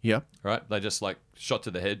 Yeah. Right? They just shot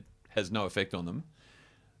to the head, has no effect on them.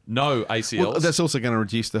 No ACLs. Well, that's also going to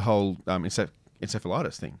reduce the whole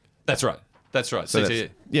encephalitis thing. That's right. So CTE.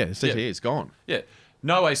 CTE is gone. Yeah.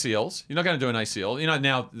 No ACLs. You're not going to do an ACL.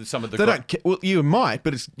 Now some of the... They don't well, you might,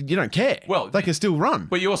 but you don't care. Well, they can still run.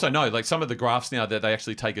 But you also know, some of the grafts now that they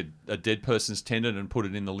actually take a dead person's tendon and put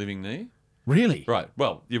it in the living knee. Really? Right.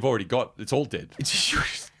 Well, you've already got... It's all dead.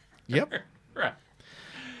 Yep. Right.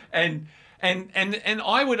 And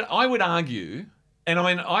I would argue, and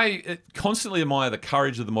I mean, I constantly admire the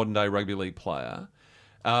courage of the modern day rugby league player.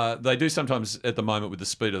 They do sometimes at the moment with the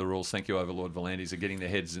speed of the rules. Thank you, Overlord Volandis, are getting their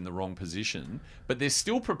heads in the wrong position, but they're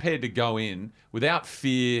still prepared to go in without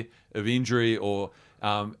fear of injury or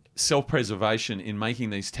self-preservation in making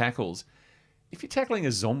these tackles. If you're tackling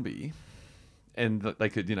a zombie, and they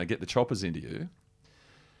could get the choppers into you,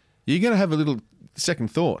 you're going to have a little second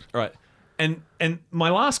thought, right? And my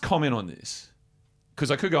last comment on this, because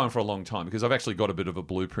I could go on for a long time, because I've actually got a bit of a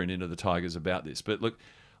blueprint into the Tigers about this. But look,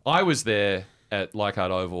 I was there at Leichhardt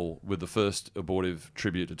Oval with the first abortive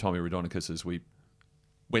tribute to Tommy Raudonikis as we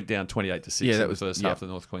went down 28-6 in the first half of the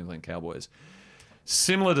North Queensland Cowboys.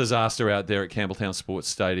 Similar disaster out there at Campbelltown Sports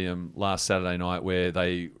Stadium last Saturday night, where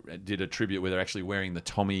they did a tribute where they're actually wearing the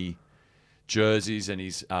Tommy jerseys and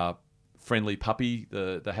his friendly puppy,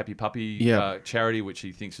 the Happy Puppy charity, which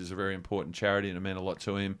he thinks is a very important charity and it meant a lot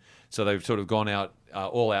to him. So they've sort of gone out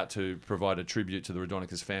all out to provide a tribute to the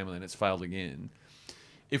Raudonikis family, and it's failed again.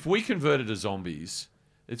 If we converted to zombies,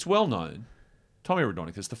 it's well known, Tommy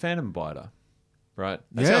Raudonikis, the Phantom Biter, right?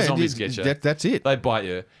 That's how zombies get you. That's it. They bite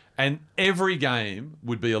you. And every game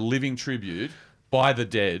would be a living tribute by the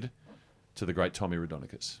dead to the great Tommy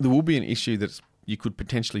Raudonikis. There will be an issue that you could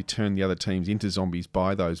potentially turn the other teams into zombies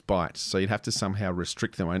by those bites. So you'd have to somehow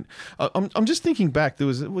restrict them. And I'm just thinking back.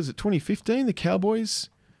 Was it 2015? The Cowboys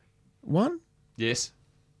won. Yes.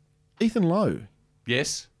 Ethan Lowe.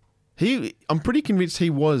 Yes. I'm pretty convinced he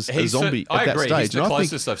was a zombie at that stage. He's the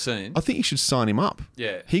closest I've seen. I think you should sign him up.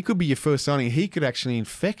 Yeah. He could be your first signing. He could actually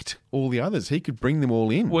infect all the others. He could bring them all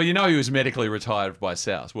in. Well, you know he was medically retired by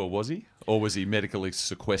South. Well, was he? Or was he medically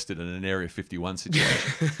sequestered in an Area 51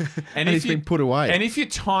 situation? and he's been put away. And if you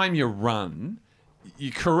time your run,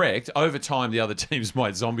 you're correct. Over time, the other teams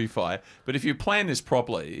might zombify. But if you plan this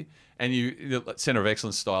properly and you, centre of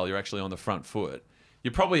excellence style, you're actually on the front foot, you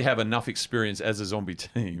probably have enough experience as a zombie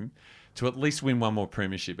team to at least win one more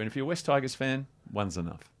premiership. And if you're a West Tigers fan, one's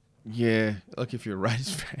enough. Yeah, like if you're a Raiders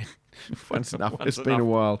fan, one's enough. It's been a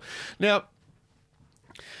while. Now,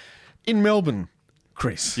 in Melbourne,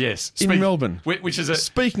 Chris. Yes. In Melbourne. Which is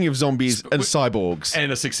speaking of zombies and cyborgs.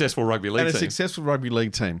 And a successful rugby league team. And a successful rugby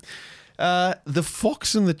league team. The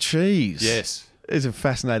Fox and the Cheese. Yes. Is a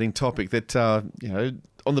fascinating topic that,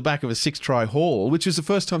 on the back of a 6-try haul, which was the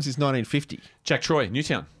first time since 1950. Jack Troy,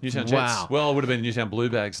 Newtown Jets. Wow. Well, it would have been Newtown Blue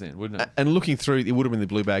Bags then, wouldn't it? And looking through, it would have been the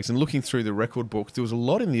Blue Bags, and looking through the record book, there was a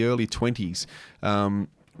lot in the early 20s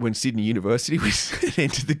when Sydney University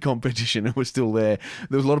entered the competition and was still there.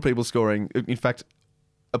 There was a lot of people scoring. In fact,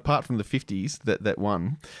 apart from the 50s that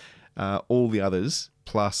won, all the others,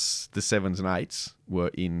 plus the 7s and 8s, were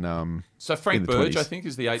in so Frank Burge, 20s. I think,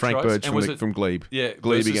 is the 8 Frank tries. Burge from Glebe. Yeah,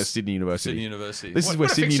 Glebe against Sydney University. Sydney University. This is where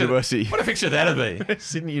Sydney University... What a fixture that'd be.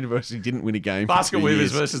 Sydney University didn't win a game. Basket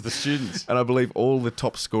weavers versus the students. And I believe all the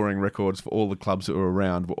top scoring records for all the clubs that were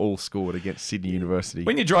around were all scored against Sydney University.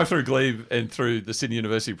 When you drive through Glebe and through the Sydney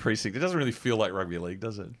University precinct, it doesn't really feel like rugby league,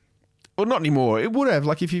 does it? Well, not anymore. It would have.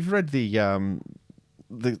 Like if you've read the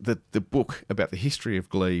book about the history of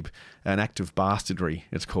Glebe, An Act of Bastardry,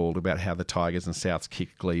 it's called, about how the Tigers and Souths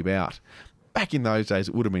kicked Glebe out. Back in those days,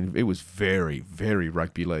 it was very, very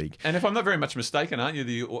rugby league. And if I'm not very much mistaken, aren't you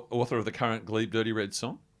the author of the current Glebe Dirty Red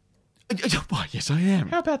song? Oh, yes, I am.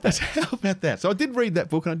 How about that? How about that? So I did read that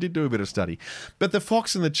book and I did do a bit of study. But the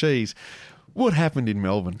Fox and the Cheese, what happened in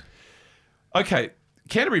Melbourne? Okay,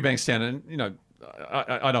 Canterbury Bankstown, and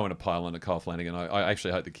I don't want to pile on to Kyle Flanagan. I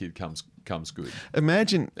actually hope the kid comes good.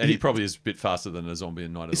 Imagine, and he probably is a bit faster than a zombie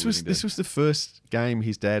in Night of the Living Dead. This was the first game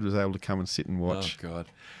his dad was able to come and sit and watch. Oh God,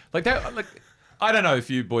 like that. Like I don't know if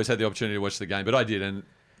you boys had the opportunity to watch the game, but I did, and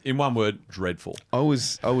in one word, dreadful. I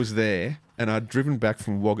was there, and I'd driven back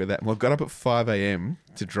from Wagga I got up at 5 a.m.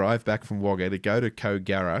 to drive back from Wagga to go to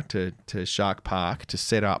Kogarra to Shark Park to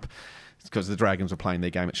set up, because the Dragons were playing their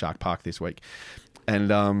game at Shark Park this week,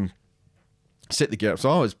 and set the gear up. So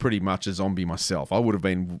I was pretty much a zombie myself. I would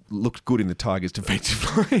have looked good in the Tigers'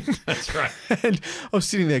 defensive line. That's right. And I was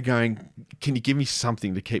sitting there going, can you give me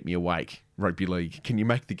something to keep me awake, rugby league? Can you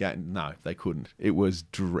make the game? No, they couldn't. It was.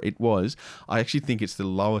 I actually think it's the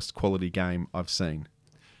lowest quality game I've seen.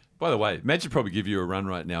 By the way, Madge would probably give you a run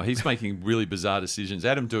right now. He's making really bizarre decisions.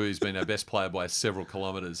 Adam Dewey's been our best player by several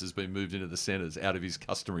kilometres, has been moved into the centres out of his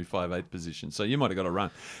customary 5'8" position. So you might have got a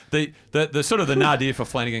run. The sort of the nadir for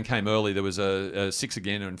Flanagan came early. There was a 6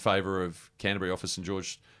 again in favour of Canterbury off of St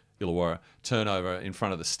George Illawarra, turnover in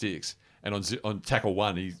front of the sticks. And on tackle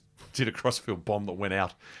 1, he did a crossfield bomb that went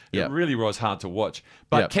out. It really was hard to watch.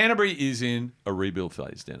 But Canterbury is in a rebuild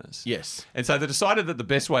phase, Dennis. Yes. And so they decided that the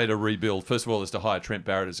best way to rebuild, first of all, is to hire Trent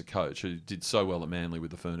Barrett as a coach, who did so well at Manly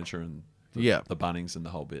with the furniture and the Bunnings and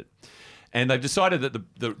the whole bit. And they've decided that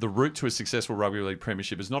the route to a successful rugby league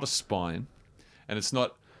premiership is not a spine, and it's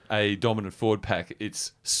not a dominant forward pack.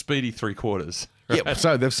 It's speedy 3/4. Right? Yeah,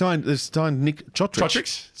 so they've signed Nick Chotrich.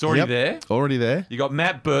 It's already there. Already there. You got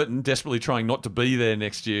Matt Burton desperately trying not to be there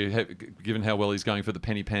next year, given how well he's going for the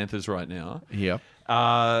Penny Panthers right now. Yeah.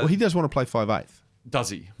 Well, he does want to play 5'8". Does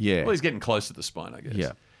he? Yeah. Well, he's getting close to the spine, I guess.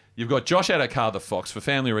 Yeah. You've got Josh Adokar, the Fox, for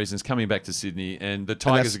family reasons, coming back to Sydney, and the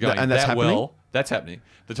Tigers are going that's that happening? well. That's happening.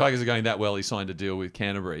 The Tigers are going that well. He signed a deal with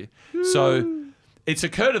Canterbury. So it's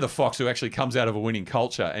occurred to the Fox, who actually comes out of a winning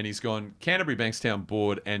culture, and he's gone, Canterbury Bankstown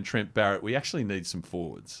board and Trent Barrett, we actually need some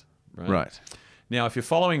forwards. Right. Now, if you're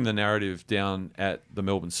following the narrative down at the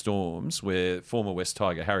Melbourne Storms, where former West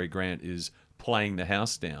Tiger Harry Grant is playing the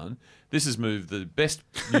house down, this has moved the best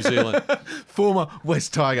New Zealand... Former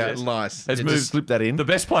West Tiger, Yes. nice. Has Yeah, moved just slip that in. the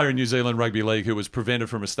best player in New Zealand Rugby League, who was prevented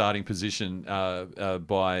from a starting position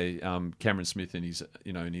by Cameron Smith in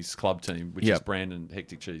his club team, which is Yep. Brandon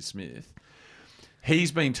Hectic Cheese Smith.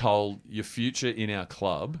 He's been told your future in our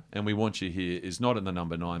club, and we want you here, is not in the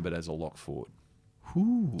number 9, but as a lock forward.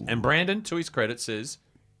 Ooh. And Brandon, to his credit, says,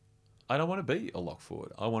 I don't want to be a lock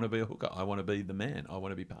forward. I want to be a hooker. I want to be the man. I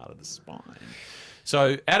want to be part of the spine.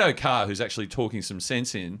 So Addo Carr, who's actually talking some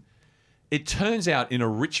sense in, it turns out in a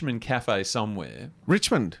Richmond cafe somewhere,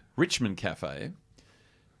 Richmond cafe,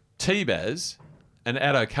 T-Baz and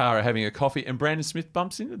Addo Carr are having a coffee, and Brandon Smith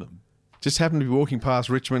bumps into them. just happened to be walking past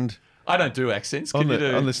Richmond I don't do accents. on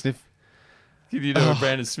the sniff. Can you do a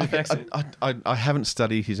Brandon Smith accent? I haven't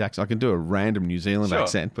studied his accent. I can do a random New Zealand Sure.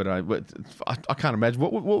 accent, but I can't imagine.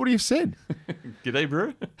 What would he have said? G'day,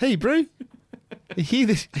 bro. Hey, bro.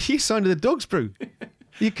 You signed to the Dogs Brew.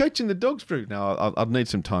 You're coaching the Dogs Brew. No, I'd need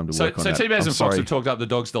some time to work on that. So T-Baz I'm and Fox sorry. have talked up the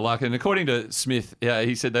Dogs to luck, and according to Smith,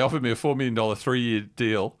 he said they offered me a $4 million 3-year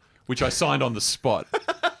deal, which I signed on the spot.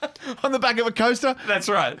 On the back of a coaster? That's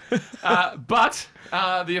right. But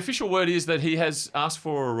the official word is that he has asked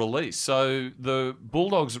for a release. So the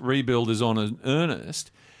Bulldogs rebuild is on in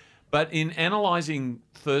earnest. But in analysing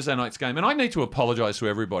Thursday night's game, and I need to apologise to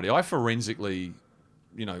everybody, I forensically,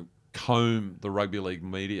 comb the rugby league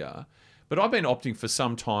media, but I've been opting for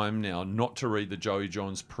some time now not to read the Joey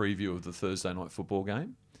Johns preview of the Thursday night football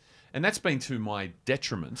game. And that's been to my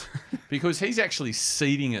detriment because he's actually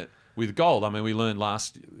seeding it with gold. I mean, we learned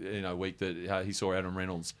last week that he saw Adam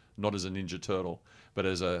Reynolds not as a Ninja Turtle, but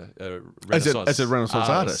as a Renaissance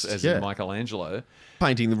artist, as yeah. in Michelangelo.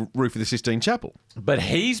 Painting the roof of the Sistine Chapel. But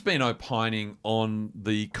he's been opining on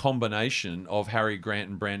the combination of Harry Grant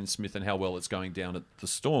and Brandon Smith and how well it's going down at the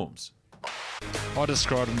Storms. I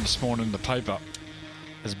described him this morning in the paper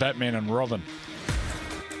as Batman and Robin.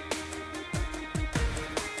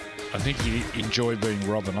 I think he'd enjoy being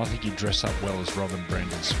Robin. I think he'd dress up well as Robin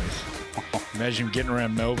Brandon Smith. Imagine him getting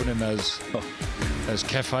around Melbourne in those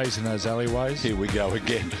cafes and those alleyways. Here we go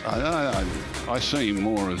again. I see him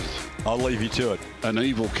more as I'll leave you to it. an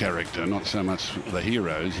evil character, not so much the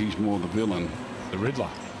heroes. He's more the villain. The Riddler.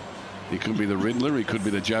 He could be the Riddler, he could be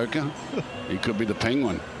the Joker, he could be the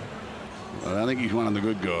Penguin. I think he's one of the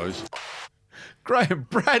good guys. Graham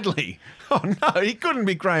Bradley. Oh, no, he couldn't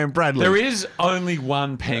be Graham Bradley. There is only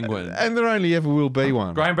one Penguin. And there only ever will be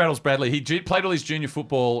one. Graham Bradley. He played all his junior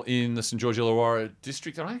football in the St George Illawarra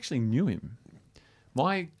district, and I actually knew him.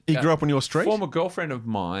 He grew up on your street? Former girlfriend of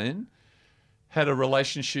mine had a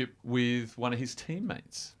relationship with one of his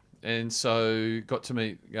teammates, and so got to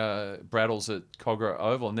meet Braddles at Cogra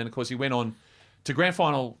Oval, and then of course he went on to grand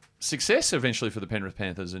final success eventually for the Penrith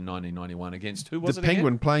Panthers in 1991 against who was the it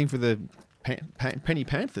Penguin again? playing for the Penny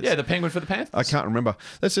Panthers. Yeah, the Penguin for the Panthers. I can't remember.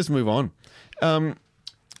 Let's just move on.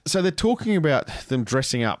 So they're talking about them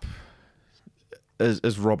dressing up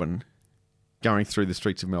as Robin going through the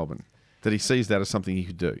streets of Melbourne, that he sees that as something he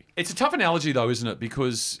could do. It's a tough analogy, though, isn't it?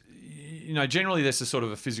 Because, generally there's a sort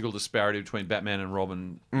of a physical disparity between Batman and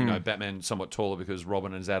Robin. Batman somewhat taller because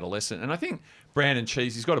Robin is adolescent. And I think Brandon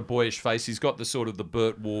Cheese, he's got a boyish face. He's got the sort of the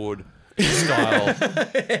Burt Ward style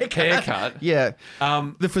haircut. Yeah.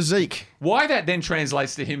 The physique. Why that then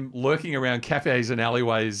translates to him lurking around cafes and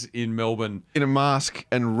alleyways in Melbourne. In a mask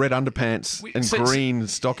and red underpants and green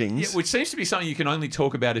stockings. Yeah, which seems to be something you can only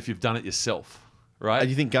talk about if you've done it yourself, right? Do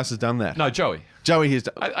you think Gus has done that? No, Joey. Joey has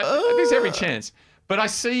done there's every chance. But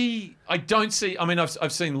I've seen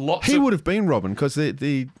lots He of... would have been Robin because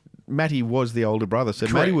the Matty was the older brother, so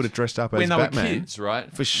Correct. Matty would have dressed up as when they Batman. were kids, right?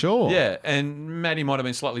 For sure. Yeah, and Matty might have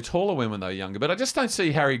been slightly taller when they were younger, but I just don't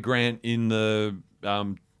see Harry Grant in the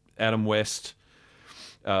Adam West,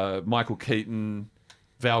 Michael Keaton,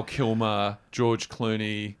 Val Kilmer, George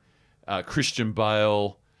Clooney, Christian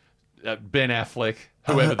Bale, Ben Affleck,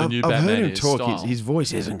 whoever the new I've Batman heard him is. talk. style. His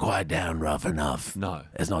voice isn't quite down rough enough. No.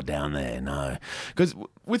 It's not down there, no. Because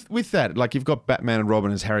with that, like you've got Batman and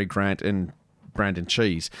Robin as Harry Grant and Brandon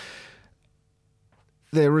Cheese.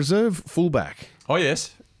 Their reserve fullback. Oh,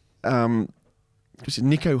 yes. Which is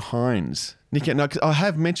Nico Hynes. Now, 'cause I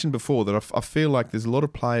have mentioned before that I feel like there's a lot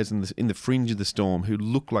of players in the fringe of the Storm who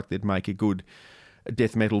look like they'd make a good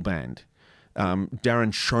death metal band.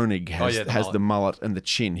 Darren Schoenig has the mullet and the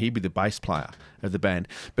chin. He'd be the bass player of the band.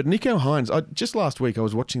 But Nico Hynes, just last week I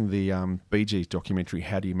was watching the Bee Gees documentary,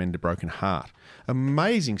 How Do You Mend a Broken Heart?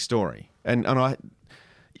 Amazing story. And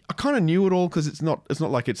I kind of knew it all because it's not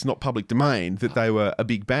like it's not public domain that they were a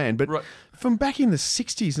big band. But from back in the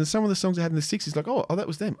 60s and some of the songs I had in the 60s, like, oh, that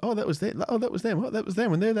was them. Oh, that was them. Oh, that was them. Oh, that was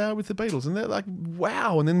them. And there they are with the Beatles. And they're like,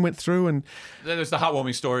 wow. And then went through and... Then there's the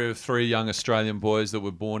heartwarming story of 3 young Australian boys that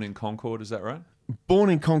were born in Concord. Is that right? Born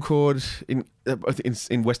in Concord, in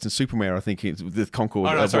Western Supermare, I think, the Concord.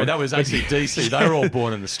 Oh, no, sorry, that was AC/DC. They were all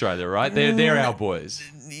born in Australia, right? They're our boys.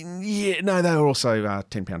 Yeah, no, they were also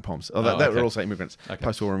 10-pound Poms. They were also immigrants,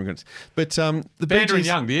 post-war immigrants. But the Vander and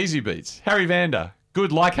Young, the Easy Beats. Harry Vander,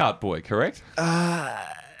 good Leichhardt boy, correct?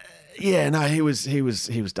 Yeah, no, he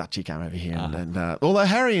was Dutch. He came over here, and although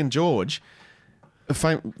Harry and George,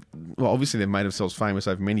 obviously they've made themselves famous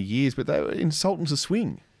over many years, but they were in Sultans of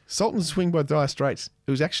Swing. Sultans of Swing by Dire Straits.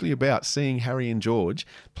 It was actually about seeing Harry and George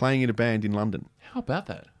playing in a band in London. How about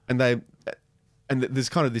that? And there's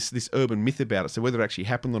kind of this urban myth about it, so whether it actually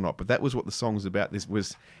happened or not, but that was what the song was about. This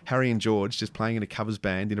was Harry and George just playing in a covers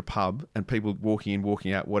band in a pub, and people walking in,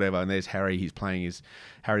 walking out, whatever, and there's Harry,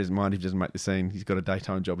 Harry doesn't mind if he doesn't make the scene, he's got a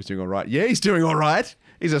daytime job, he's doing all right. Yeah, he's doing all right.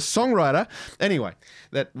 He's a songwriter. Anyway,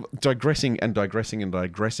 that digressing.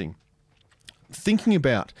 Thinking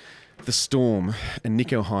about the Storm and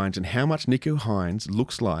Nico Hynes and how much Nico Hynes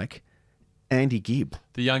looks like Andy Gibb.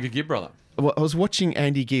 The younger Gibb brother. Well, I was watching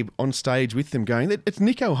Andy Gibb on stage with them going, it's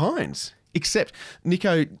Nico Hynes. Except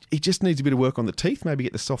Nico, he just needs a bit of work on the teeth, maybe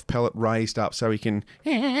get the soft palate raised up so he can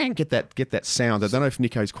get that sound. I don't know if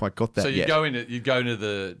Nico's quite got that yet. So you go into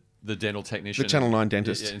the dental technician. The Channel 9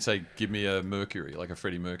 dentist. And say, give me a Mercury, like a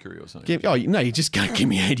Freddie Mercury or something. You just go, give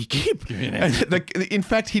me Andy Gibb. Give me an Andy Gibb. In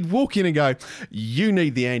fact, he'd walk in and go, you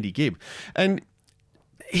need the Andy Gibb. And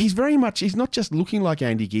he's not just looking like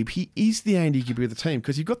Andy Gibb, he is the Andy Gibb of the team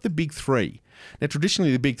because you've got the big 3. Now,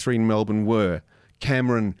 traditionally, the big 3 in Melbourne were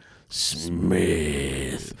Cameron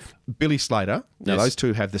Smith, Billy Slater. Now, those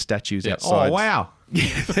two have the statues outside. Oh, wow.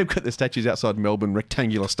 Yeah, they've got the statues outside Melbourne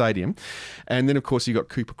Rectangular Stadium. And then, of course, you got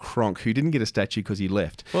Cooper Cronk, who didn't get a statue because he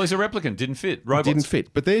left. Well, he's a replicant. Didn't fit. Robots. Didn't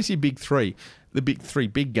fit. But there's your big 3. The big 3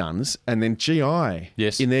 big guns. And then GI,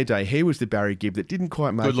 in their day, he was the Barry Gibb that didn't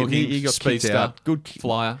quite make good looking, it. He got kicked speedster, out. Good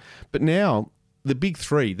flyer. But now, the big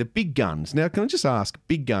 3, the big guns. Now, can I just ask,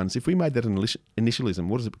 big guns, if we made that an initialism,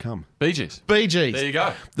 what does it become? Bee Gees. Bee Gees. There you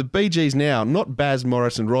go. The Bee Gees now, not Baz,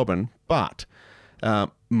 Morris and Robin, but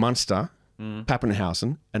Munster,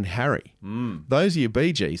 Pappenhausen and Harry. Those are your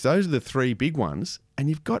Bee Gees. Those are the 3 big ones. And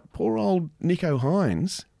you've got poor old Nico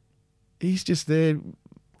Hynes. He's just there.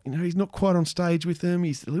 He's not quite on stage with them.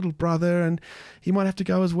 He's the little brother, and he might have to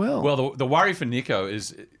go as well. Well, the worry for Nico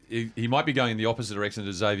is he might be going in the opposite direction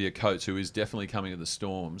to Xavier Coates, who is definitely coming to the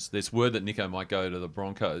Storms. There's word that Nico might go to the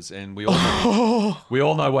Broncos, and we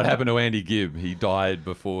all know what happened to Andy Gibb. He died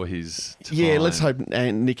before his time. Yeah, let's hope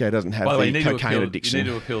Nico doesn't have the cocaine addiction. You need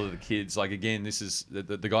to appeal to the kids. Like, again, this is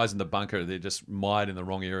the guys in the bunker. They're just mired in the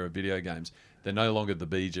wrong era of video games. They're no longer the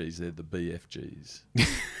Bee Gees. They're the BFGs.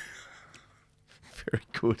 Very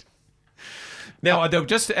good. Now,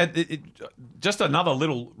 just another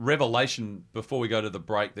little revelation before we go to the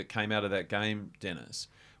break that came out of that game, Dennis,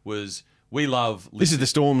 was we love... This is the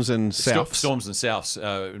Storms and Souths. Storms and Souths.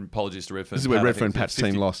 Apologies to Redfern. This is where Redfern and Pat's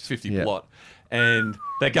team lost. 50 plot. And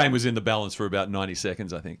that game was in the balance for about 90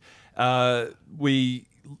 seconds, I think.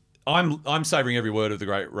 I'm savouring every word of the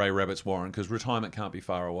great Ray Rabbits Warren because retirement can't be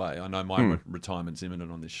far away. I know my retirement's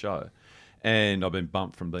imminent on this show. And I've been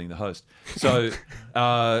bumped from being the host. So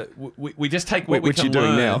we just take what we can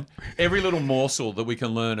learn, now. Every little morsel that we can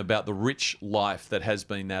learn about the rich life that has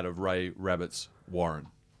been that of Ray Rabbits Warren.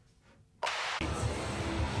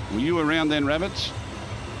 Were you around then, Rabbits?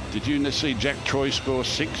 Did you see Jack Troy score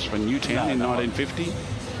 6 for Newtown in 1950?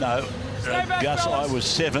 No, Gus, I was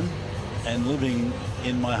 7 and living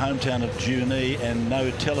in my hometown of Junee and no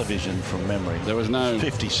television from memory. There was no...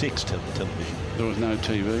 56 television. There was no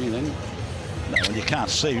TV then? No, well, you can't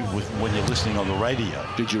see when you're listening on the radio.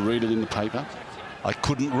 Did you read it in the paper? I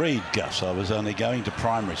couldn't read, Gus. I was only going to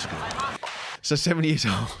primary school. So 7 years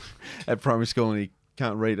old at primary school and he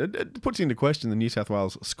can't read. It puts into question the New South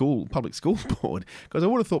Wales Public School Board because I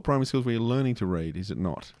would have thought primary schools were learning to read, is it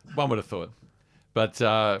not? One would have thought. But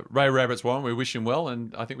Ray Rabbits Warren, we wish him well,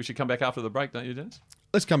 and I think we should come back after the break, don't you, Dennis?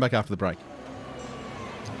 Let's come back after the break.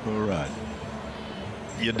 All right.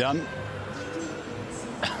 You done?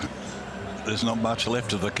 There's not much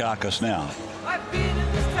left of the carcass now. I've been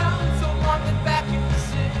in this town so long that back in the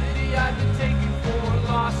city I've been taken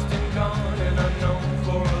for lost and gone and unknown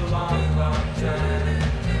for a long, long time.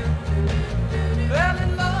 Fell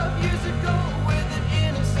in love years ago with an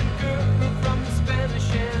innocent girl from the Spanish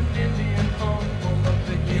and Indian home of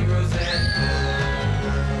the heroes and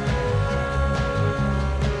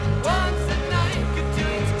once at night,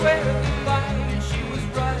 cotillions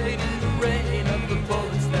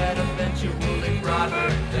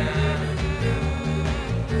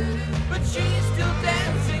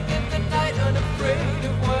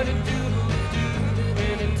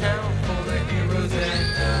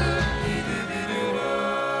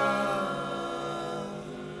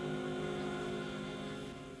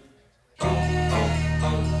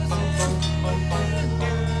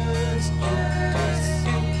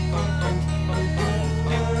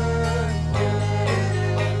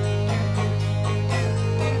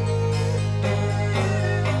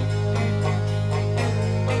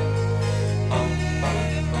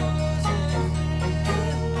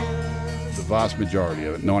vast majority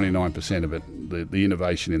of it, 99% of it, the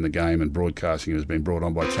innovation in the game and broadcasting has been brought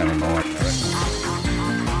on by Channel 9.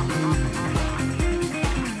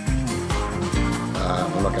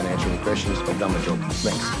 I'm not going to answer any questions. I've done my job.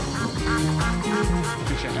 Thanks.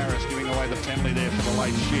 Fisher Harris giving away the penalty there for the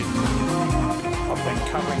late shit. I've been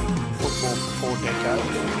covering football for 4 decades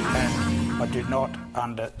and I do not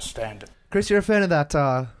understand it. Chris, you're a fan of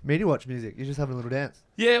that Media Watch music. You're just having a little dance.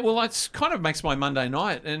 Yeah, well, it kind of makes my Monday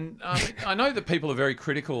night. And I know that people are very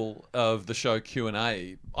critical of the show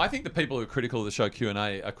Q&A. I think the people who are critical of the show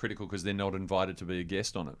Q&A are critical because they're not invited to be a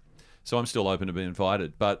guest on it. So I'm still open to be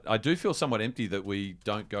invited. But I do feel somewhat empty that we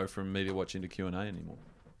don't go from Media Watch into Q&A anymore.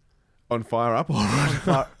 On Fire Up?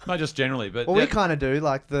 Or no, just generally. But well, we kind of do,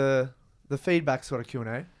 like the feedback sort of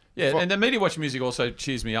Q&A. Yeah, and the Media Watch music also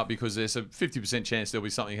cheers me up because there's a 50% chance there'll be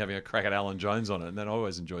something having a crack at Alan Jones on it, and then I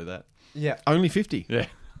always enjoy that. Yeah. Only 50? Yeah.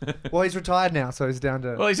 Well, he's retired now, so he's down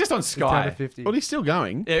to... Well, he's just on Sky. He's down to 50. Well, he's still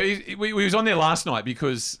going. Yeah, we was on there last night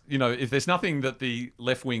because, you know, if there's nothing that the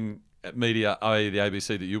left-wing media, i.e. the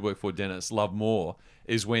ABC that you work for, Dennis, love more,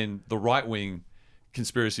 is when the right-wing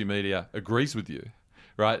conspiracy media agrees with you,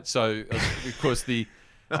 right? So, of course, the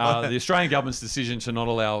Australian government's decision to not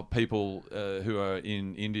allow people who are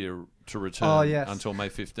in India to return until May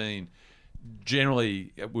 15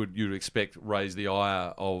 generally you'd expect raise the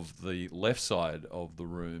ire of the left side of the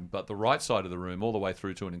room, but the right side of the room, all the way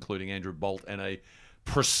through to and including Andrew Bolt and a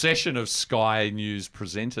procession of Sky News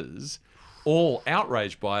presenters, all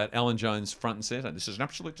outraged by it. Alan Jones front and centre. This is an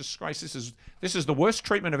absolute disgrace. This is the worst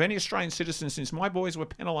treatment of any Australian citizen since my boys were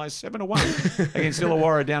penalised 7-1 against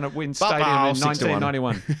Illawarra down at Wynn Stadium in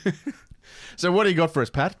 1991. So what do you got for us,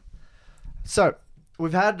 Pat? So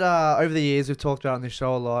we've had over the years we've talked about on this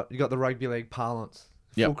show a lot. You got the rugby league parlance.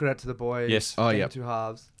 Full credit to the boys. Yes. Two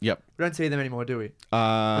halves. Yep. We don't see them anymore, do we?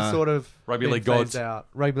 It's sort of rugby league gods. Out.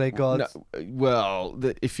 Rugby league gods. No, well,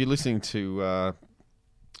 if you're listening to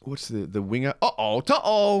what's the winger?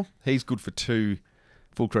 Uh-oh. He's good for 2.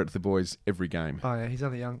 Full credit to the boys every game. Oh yeah, he's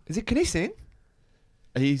only young. Can he sing?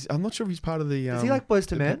 I'm not sure if he's part of the. Is he like Boys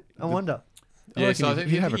to Men? I wonder. Yeah, so I think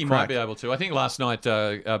he might be able to. I think last night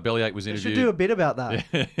Bellyache was interviewed. We should do a bit about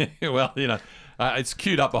that. Well, you know, it's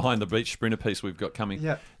queued up behind the beach sprinter piece we've got coming.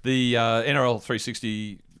 Yeah. The NRL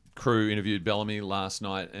 360 crew interviewed Bellamy last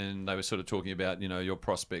night, and they were sort of talking about, you know, your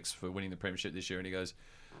prospects for winning the premiership this year. And he goes,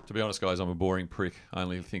 "To be honest, guys, I'm a boring prick. I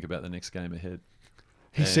only think about the next game ahead."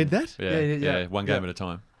 He said that? Yeah, one game at a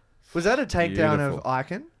time. Was that a takedown of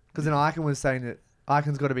Icon? Because then Icon was saying that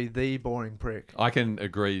Icon's got to be the boring prick. Icon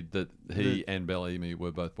agreed that he and Bellamy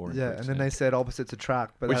were both boring pricks. And then they said opposites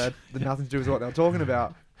attract, but that had nothing to do with what they were talking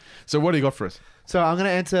about. So what do you got for us? So I'm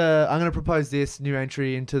going to propose this new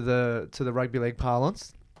entry into the rugby league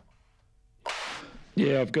parlance.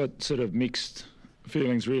 Yeah, I've got sort of mixed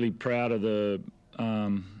feelings. Really proud of the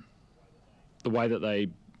way that they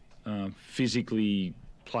physically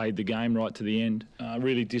played the game right to the end.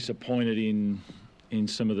 Really disappointed in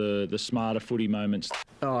some of the smarter footy moments.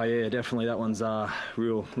 Oh yeah, definitely. That one's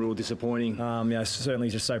real disappointing. Certainly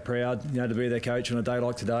just so proud, to be their coach on a day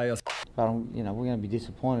like today. But we're going to be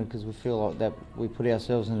disappointed because we feel like that we put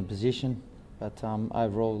ourselves in a position. But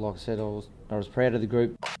overall, like I said, I was proud of the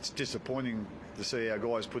group. It's disappointing to see our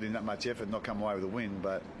guys put in that much effort and not come away with a win,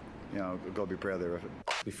 but we've got to be proud of their effort.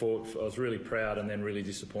 Before, I was really proud and then really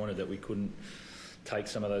disappointed that we couldn't take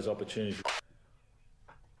some of those opportunities.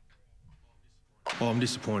 Oh, I'm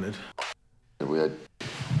disappointed. I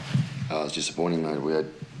was disappointing, mate. We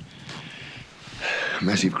had a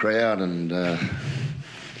massive crowd and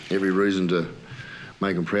every reason to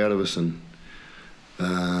make them proud of us, and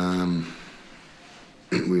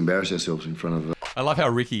we embarrassed ourselves in front of. I love how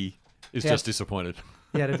Ricky is just disappointed.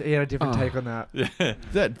 He had a different take on that. Yeah.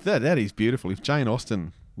 That is beautiful. If Jane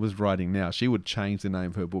Austen was writing now, she would change the name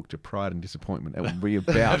of her book to Pride and Disappointment. It would be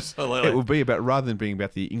about Absolutely. It would be about, rather than being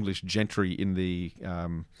about the English gentry in the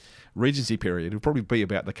Regency period, it would probably be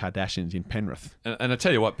about the Kardashians in Penrith. And I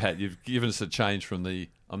tell you what, Pat, you've given us a change from the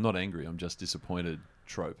 "I'm not angry, I'm just disappointed"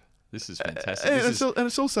 trope. This is fantastic. And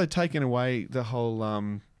it's also taken away the whole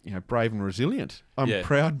brave and resilient. I'm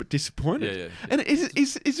proud but disappointed. Yeah. And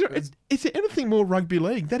is there anything more rugby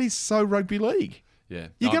league? That is so rugby league. Yeah.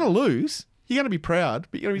 You're going to lose. You're going to be proud,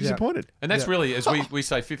 but you're going to be disappointed. And that's really, as we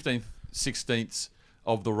say, 15th, 16th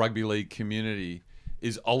of the rugby league community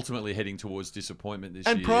is ultimately heading towards disappointment this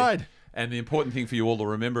year. And pride. And the important thing for you all to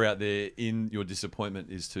remember out there in your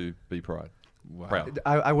disappointment is to be proud. Wow. Proud.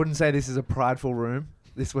 I wouldn't say this is a prideful room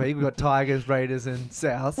this week. We've got Tigers, Raiders and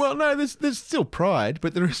South. Well, no, there's still pride,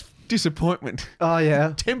 but there is disappointment. Oh,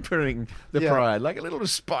 yeah. Tempering the pride, like a little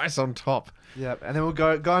spice on top. Yep. And then we'll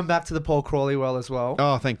going back to the Paul Crawley well as well.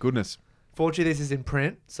 Oh, thank goodness. Fortunately, this is in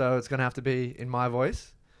print, so it's going to have to be in my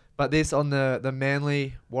voice. But this on the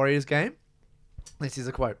Manly Warriors game, this is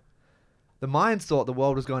a quote. The Mayans thought the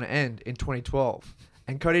world was going to end in 2012,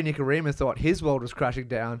 and Cody Nikorima thought his world was crashing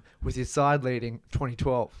down with his side leading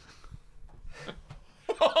 2012.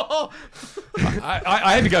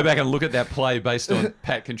 I had to go back and look at that play based on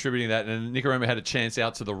Pat contributing that, and Nikorima had a chance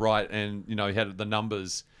out to the right, and he had the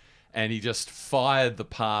numbers, and he just fired the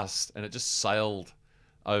pass, and it just sailed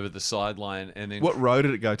over the sideline. And then What road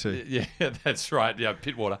did it go to? Yeah, that's right. Yeah,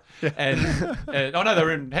 Pittwater. And oh no, they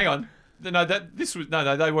were in. Hang on. No,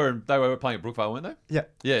 they were playing at Brookvale, weren't they? Yeah.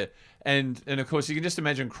 Yeah, and of course you can just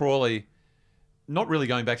imagine Crawley. Not really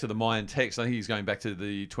going back to the Mayan text. I think he's going back to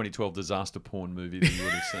the 2012 disaster porn movie that you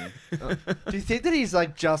would have seen. Do you think that he's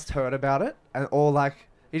just heard about it, or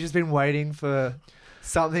he's just been waiting for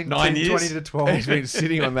something 9 years? 20 to 12? He's been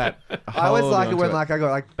sitting on that. I always like it when I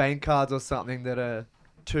got bank cards or something that are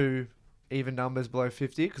 2 even numbers below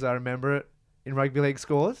 50 because I remember it in rugby league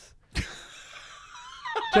scores.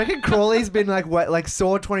 Do you reckon Crawley's been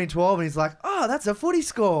saw 2012 and he's like, oh, that's a footy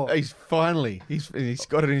score? He's finally he's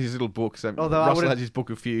got it in his little book. So Although Russell has his book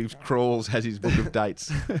of feuds, Crawls has his book of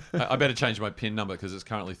dates. I better change my PIN number because it's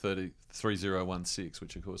currently 3016,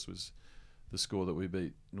 which of course was the score that we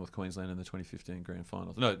beat North Queensland in the 2015 grand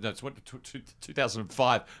finals. No, it's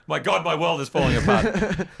 2005. My God, my world is falling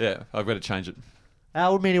apart. Yeah, I've got to change it.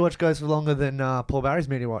 Our Media Watch goes for longer than Paul Barry's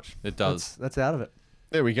Media Watch. It does. That's out of it.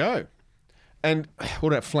 There we go. And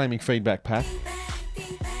what about flaming feedback, Pat?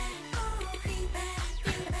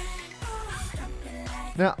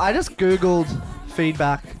 Now, I just Googled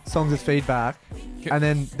feedback, songs as feedback, and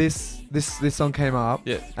then this song came up.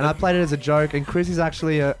 Yeah. And I played it as a joke, and Chris is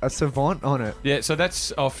actually a savant on it. Yeah, so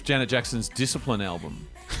that's off Janet Jackson's Discipline album,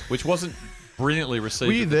 which wasn't brilliantly received.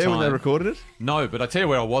 Were you at the there time. when they recorded it? No, but I tell you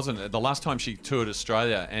where I wasn't. The last time she toured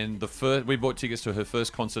Australia, and we bought tickets to her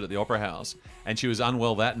first concert at the Opera House, and she was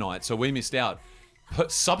unwell that night, so we missed out.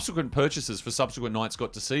 Subsequent purchases for subsequent nights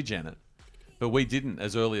got to see Janet, but we didn't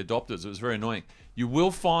as early adopters. It was very annoying. You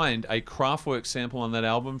will find a Kraftwerk sample on that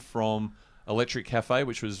album from Electric Cafe,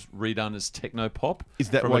 which was redone as techno pop.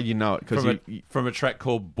 Is that why you know it? From a track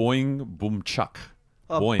called Boing Boom Chuck.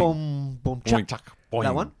 Boing Boom Chuck. Boing Chuck. Boing.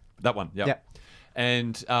 That one? That one, yeah.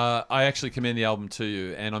 And I actually commend the album to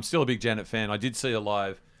you, and I'm still a big Janet fan. I did see her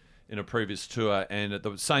live in a previous tour, and at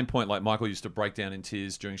the same point, Michael used to break down in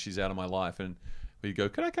tears during She's Out of My Life, and we'd go,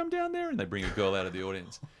 "Could I come down there?" And they bring a girl out of the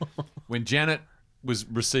audience. When Janet was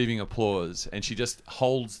receiving applause, and she just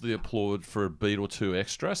holds the applaud for a beat or two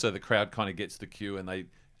extra, so the crowd kind of gets the cue and they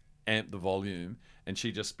amp the volume, and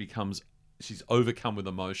she just she's overcome with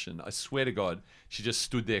emotion. I swear to God, she just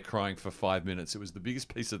stood there crying for 5 minutes. It was the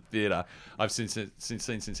biggest piece of theatre I've seen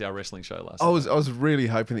since our wrestling show last night. I was really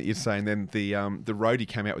hoping that you'd say, and then the roadie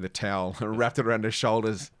came out with a towel and wrapped it around her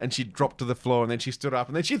shoulders, and she dropped to the floor, and then she stood up,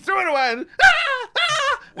 and then she threw it away, and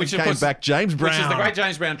Which came back James Brown. Which is the great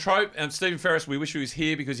James Brown trope. And Stephen Ferris, we wish he was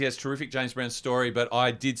here because he has terrific James Brown story, but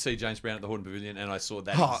I did see James Brown at the Horton Pavilion, and I saw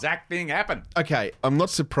that exact thing happen. Okay, I'm not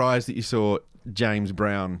surprised that you saw James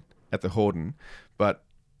Brown at the Horton, but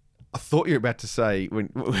I thought you were about to say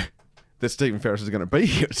that Stephen Ferris is going to be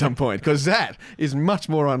here at some point, because that is much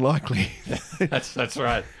more unlikely. That's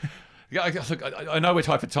right. Yeah, look, I know we're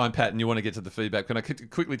tight for time, Pat, and you want to get to the feedback. Can I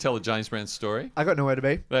quickly tell a James Brown story? I got nowhere to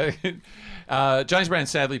be. James Brown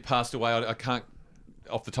sadly passed away. I can't,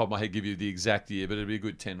 off the top of my head, give you the exact year, but it'd be a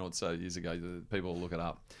good 10 or so years ago. People will look it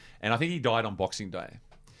up. And I think he died on Boxing Day.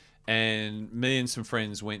 And me and some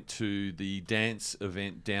friends went to the dance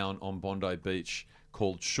event down on Bondi Beach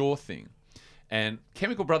called Sure Thing. And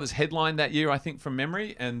Chemical Brothers headlined that year, I think, from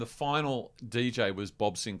memory. And the final DJ was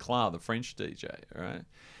Bob Sinclair, the French DJ, right?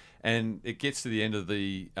 And it gets to the end of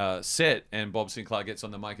the set, and Bob Sinclair gets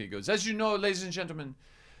on the mic and he goes, "As you know, ladies and gentlemen,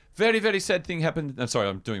 very, very sad thing happened." I'm sorry,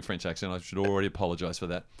 I'm doing a French accent. I should already apologise for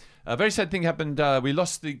that. A very sad thing happened. We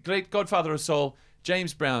lost the great godfather of soul,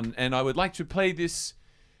 James Brown, and I would like to play this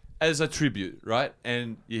as a tribute, right?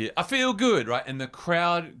 And you hear, "I feel good," right? And the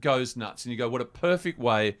crowd goes nuts. And you go, what a perfect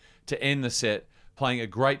way to end the set, playing a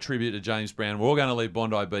great tribute to James Brown. We're all going to leave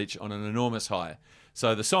Bondi Beach on an enormous high.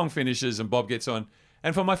 So the song finishes and Bob gets on,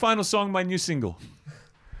 "And for my final song, my new single."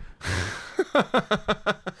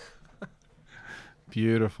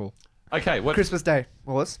 Beautiful. Okay, what Christmas Day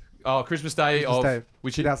was? Oh, Christmas Day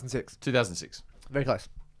which 2006. 2006. Very close.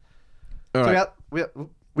 All right. So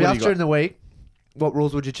we asked during the week, what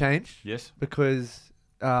rules would you change? Yes. Because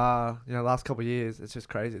last couple of years, it's just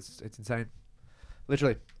crazy. It's insane.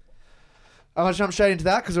 Literally. I'm gonna jump straight into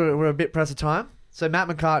that because we're a bit pressed for time. So Matt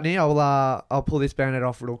McCartney, I'll pull this bandit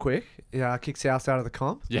off real quick. Yeah, kicks South out of the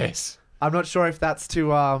comp. Yes. I'm not sure if that's to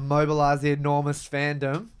mobilise the enormous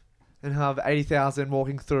fandom and have 80,000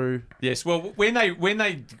 walking through. Yes, well, when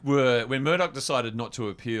Murdoch decided not to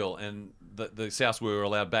appeal and the Souths were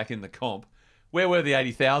allowed back in the comp, where were the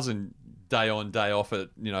 80,000 day on, day off at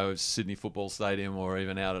Sydney Football Stadium or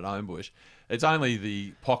even out at Homebush? It's only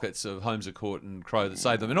the pockets of Holmes of Court and Crow that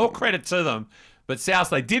saved them, and all credit to them. But South,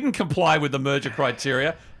 they didn't comply with the merger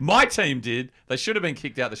criteria. My team did. They should have been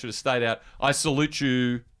kicked out. They should have stayed out. I salute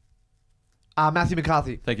you. Matthew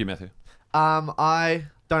McCarthy. Thank you, Matthew. I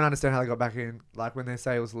don't understand how they got back in. Like when they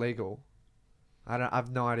say it was legal, I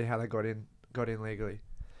have no idea how they got in legally.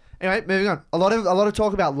 Anyway, moving on. A lot of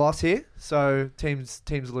talk about loss here. So teams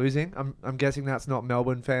losing. I'm guessing that's not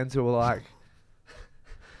Melbourne fans who were like,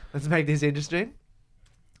 let's make this interesting.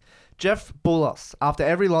 Jeff Boulos. After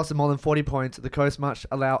every loss of more than 40 points, the Coast must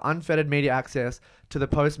allow unfettered media access to the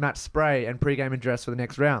post-match spray and pre-game address for the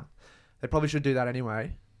next round. They probably should do that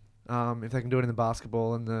anyway. If they can do it in the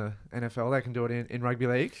basketball and the NFL, they can do it in rugby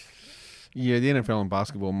league. Yeah, the NFL and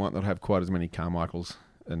basketball might not have quite as many Carmichaels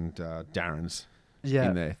and Darrens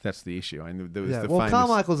in there. That's the issue. I mean, there was the famous...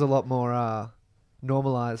 Carmichael's a lot more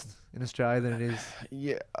normalised in Australia than it is.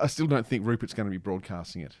 Yeah, I still don't think Rupert's going to be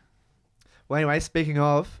broadcasting it. Well, anyway, speaking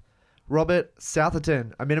of, Robert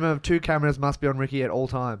Southerton, a minimum of 2 cameras must be on Ricky at all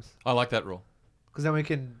times. I like that rule. Because then we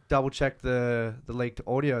can double check the leaked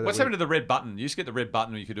audio. What's happened to the red button? You used to get the red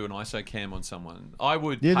button where you could do an ISO cam on someone. I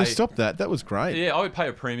would they stopped that. That was great. Yeah, I would pay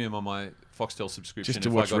a premium on my Foxtel subscription just to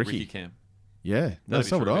if watch I got Ricky Cam. Yeah,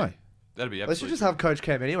 so would I. That'd be absolutely. They should just have Coach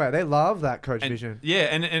Cam anyway. They love that Coach vision.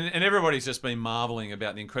 Yeah, and everybody's just been marvelling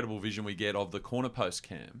about the incredible vision we get of the corner post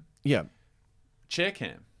cam. Yeah. Chair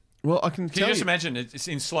cam. Well, I can you just imagine it's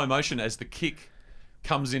in slow motion as the kick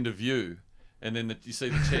comes into view, and then you see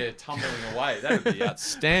the chair tumbling away. That would be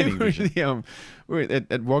outstanding vision. We're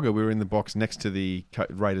at Wagga. We were in the box next to the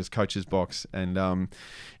Raiders coach's box, and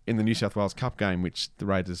in the New South Wales Cup game, which the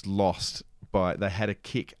Raiders lost, they had a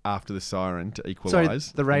kick after the siren to equalise.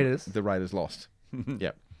 So the Raiders? The Raiders lost.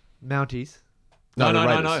 Yep. Mounties. No.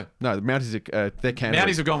 No, the Mounties they're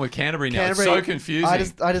Canterbury. Mounties have gone with Canterbury now. It's so confusing.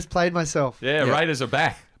 I just played myself. Yeah, Raiders are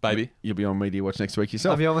back, baby. You'll be on Media Watch next week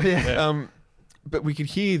yourself. I'll be on, but we could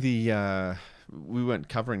hear we weren't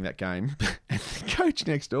covering that game. And the coach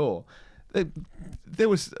next door, there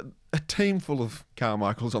was a team full of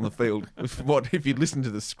Carmichaels on the field. If you'd listened to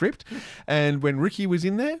the script, and when Ricky was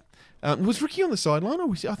in there, was Ricky on the sideline, or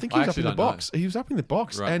I think he was up in the box. He was up in the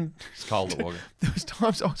box, right. And it's cold at Wagga. There was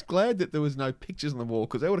times I was glad that there was no pictures on the wall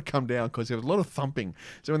because they would have come down because there was a lot of thumping.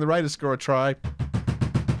 So when the Raiders score a try,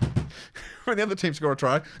 when the other team score a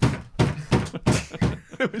try.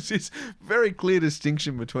 There was this very clear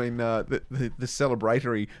distinction between the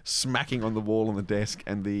celebratory smacking on the wall on the desk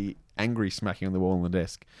and the angry smacking on the wall on the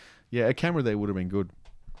desk. Yeah, a camera there would have been good.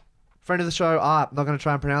 Friend of the show, Art, not going to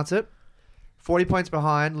try and pronounce it. 40 points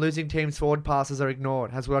behind, losing teams' forward passes are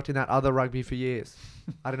ignored. Has worked in that other rugby for years.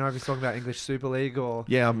 I don't know if he's talking about English Super League or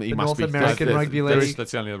the North American Rugby League.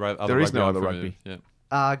 That's the only other there rugby. Is no other rugby.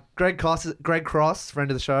 Yeah. Greg Cross,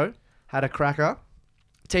 friend of the show, had a cracker.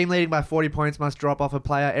 Team leading by 40 points must drop off a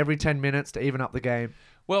player every 10 minutes to even up the game.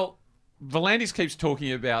 Well, Volandis keeps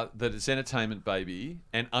talking about that it's entertainment, baby,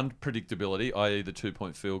 and unpredictability, i.e. the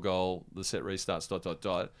 2-point field goal, the set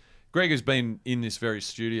restarts, ... Greg has been in this very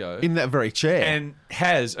studio. In that very chair. And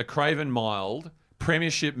has a Craven Mild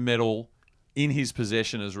premiership medal in his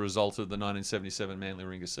possession as a result of the 1977 Manly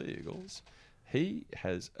Warringah Sea Eagles. He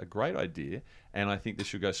has a great idea, and I think this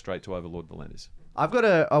should go straight to Overlord Volandis. I've got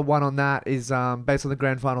a one on that is based on the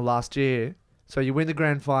grand final last year. So you win the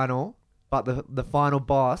grand final, but the final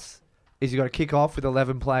boss is you got to kick off with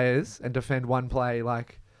 11 players and defend one play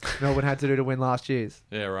like Melbourne had to do to win last year's.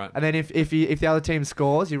 Yeah, right. And then if the other team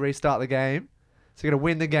scores, you restart the game. So you got to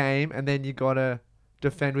win the game, and then you got to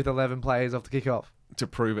defend with 11 players off the kickoff. To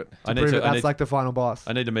prove it. That's like the final boss.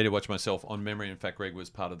 I need to media watch myself on memory. In fact, Greg was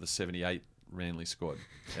part of the 78 Manly squad,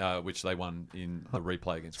 which they won in the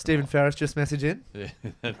replay against Stephen Ferris just messaged in.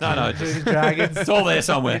 Yeah. No, just Dragons. It's all there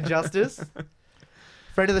somewhere. Injustice.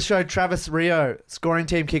 Friend of the show, Travis Rio, scoring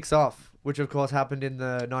team kicks off, which of course happened in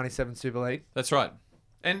the 97 Super League. That's right.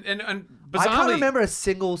 And bizarrely, I can't remember a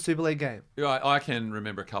single Super League game. I can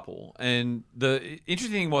remember a couple. And the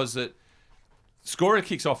interesting thing was that scorer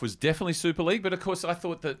kicks off was definitely Super League, but of course I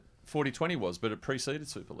thought that 40-20 was, but it preceded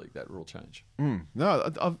Super League, that rule change.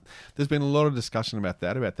 No, there's been a lot of discussion about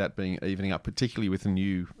that being evening up, particularly with the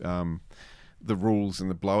new the rules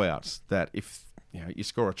and the blowouts, that if you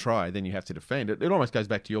score a try, then you have to defend it. It almost goes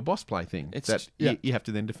back to your boss play thing. You have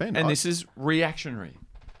to then defend. And this is reactionary.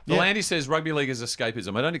 Landy says rugby league is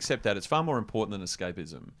escapism. I don't accept that. It's far more important than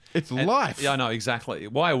escapism. It's life. Yeah, I know, exactly.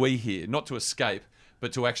 Why are we here? Not to escape,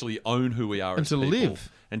 but to actually own who we are And as to people.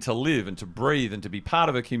 live. And to live and to breathe and to be part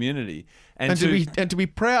of a community. And to be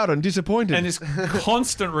proud and disappointed. And this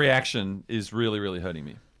constant reaction is really, really hurting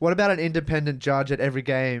me. What about an independent judge at every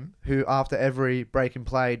game who, after every break in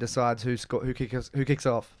play, decides who kicks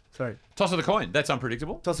off? Sorry. Toss of the coin. That's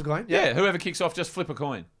unpredictable. Toss a coin? Yeah, whoever kicks off, just flip a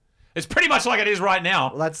coin. It's pretty much like it is right now.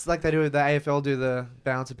 Well, that's like they do with the AFL do the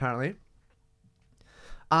bounce, apparently.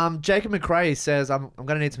 Jacob McRae says, I'm going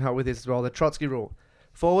to need some help with this as well. The Trotsky rule.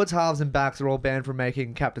 Forwards, halves, and backs are all banned from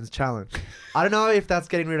making captain's challenge. I don't know if that's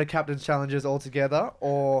getting rid of captain's challenges altogether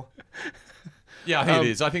or... Yeah, I think it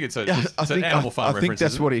is. I think it's an Animal Farm reference. I think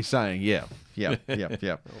that's what he's saying. Yeah.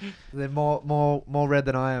 They're more red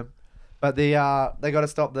than I am. But they got to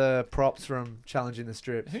stop the props from challenging the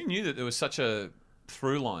strip. Who knew that there was such a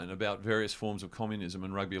through line about various forms of communism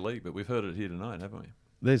and rugby league? But we've heard it here tonight, haven't we?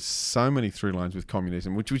 There's so many through lines with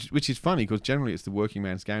communism, which is funny because generally it's the working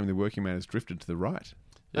man's game. The working man has drifted to the right.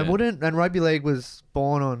 Yeah. And rugby league was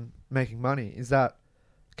born on making money. Is that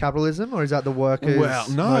capitalism or is that the workers? Well,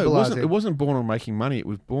 no, mobilizing? it wasn't born on making money. It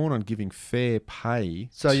was born on giving fair pay.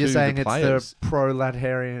 So you're saying the it's players. the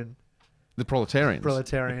proletarian. The proletarians.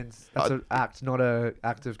 Proletarians. That's an act, not an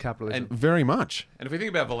act of capitalism. And very much. And if we think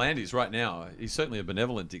about Volandis right now, he's certainly a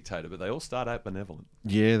benevolent dictator, but they all start out benevolent.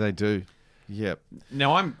 Yeah, they do. Yep.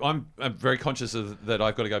 Now I'm very conscious of that.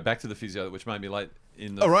 I've got to go back to the physio, which made me late.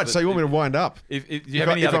 All right, so you want me to wind up? If you have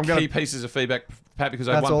any other key pieces of feedback, Pat? Because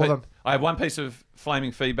I have one piece of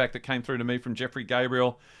flaming feedback that came through to me from Jeffrey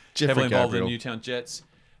Gabriel, heavily involved in the Newtown Jets.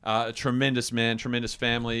 A tremendous man, tremendous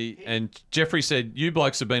family. And Jeffrey said, you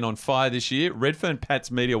blokes have been on fire this year. Redfern Pat's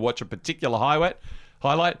media watch a particular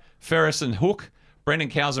highlight. Ferris and Hook. Brendan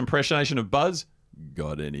Cow's impersonation of Buzz.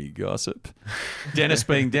 Got any gossip? Dennis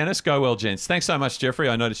being Dennis. Go well, gents. Thanks so much, Jeffrey.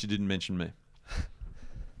 I noticed you didn't mention me.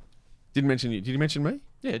 Didn't mention you. Did you mention me?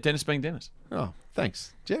 Yeah, Dennis being Dennis. Oh,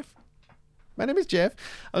 thanks, Jeff. My name is Jeff.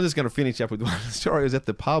 I was just going to finish up with one story. I was at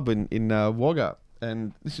the pub in Wagga,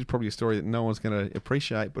 and this is probably a story that no one's going to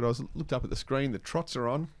appreciate, but I looked up at the screen, the trots are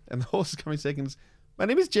on, and the horse is coming seconds. My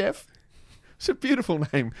name is Jeff. It's a beautiful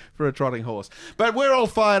name for a trotting horse. But we're all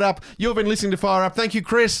fired up. You've been listening to Fire Up. Thank you,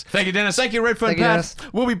 Chris. Thank you, Dennis. Thank you, Redfern Pat.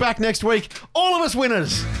 We'll be back next week. All of us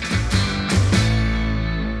winners.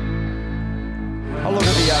 I look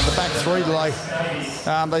at the back three today.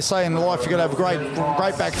 They say in life you've got to have a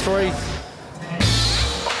great back three.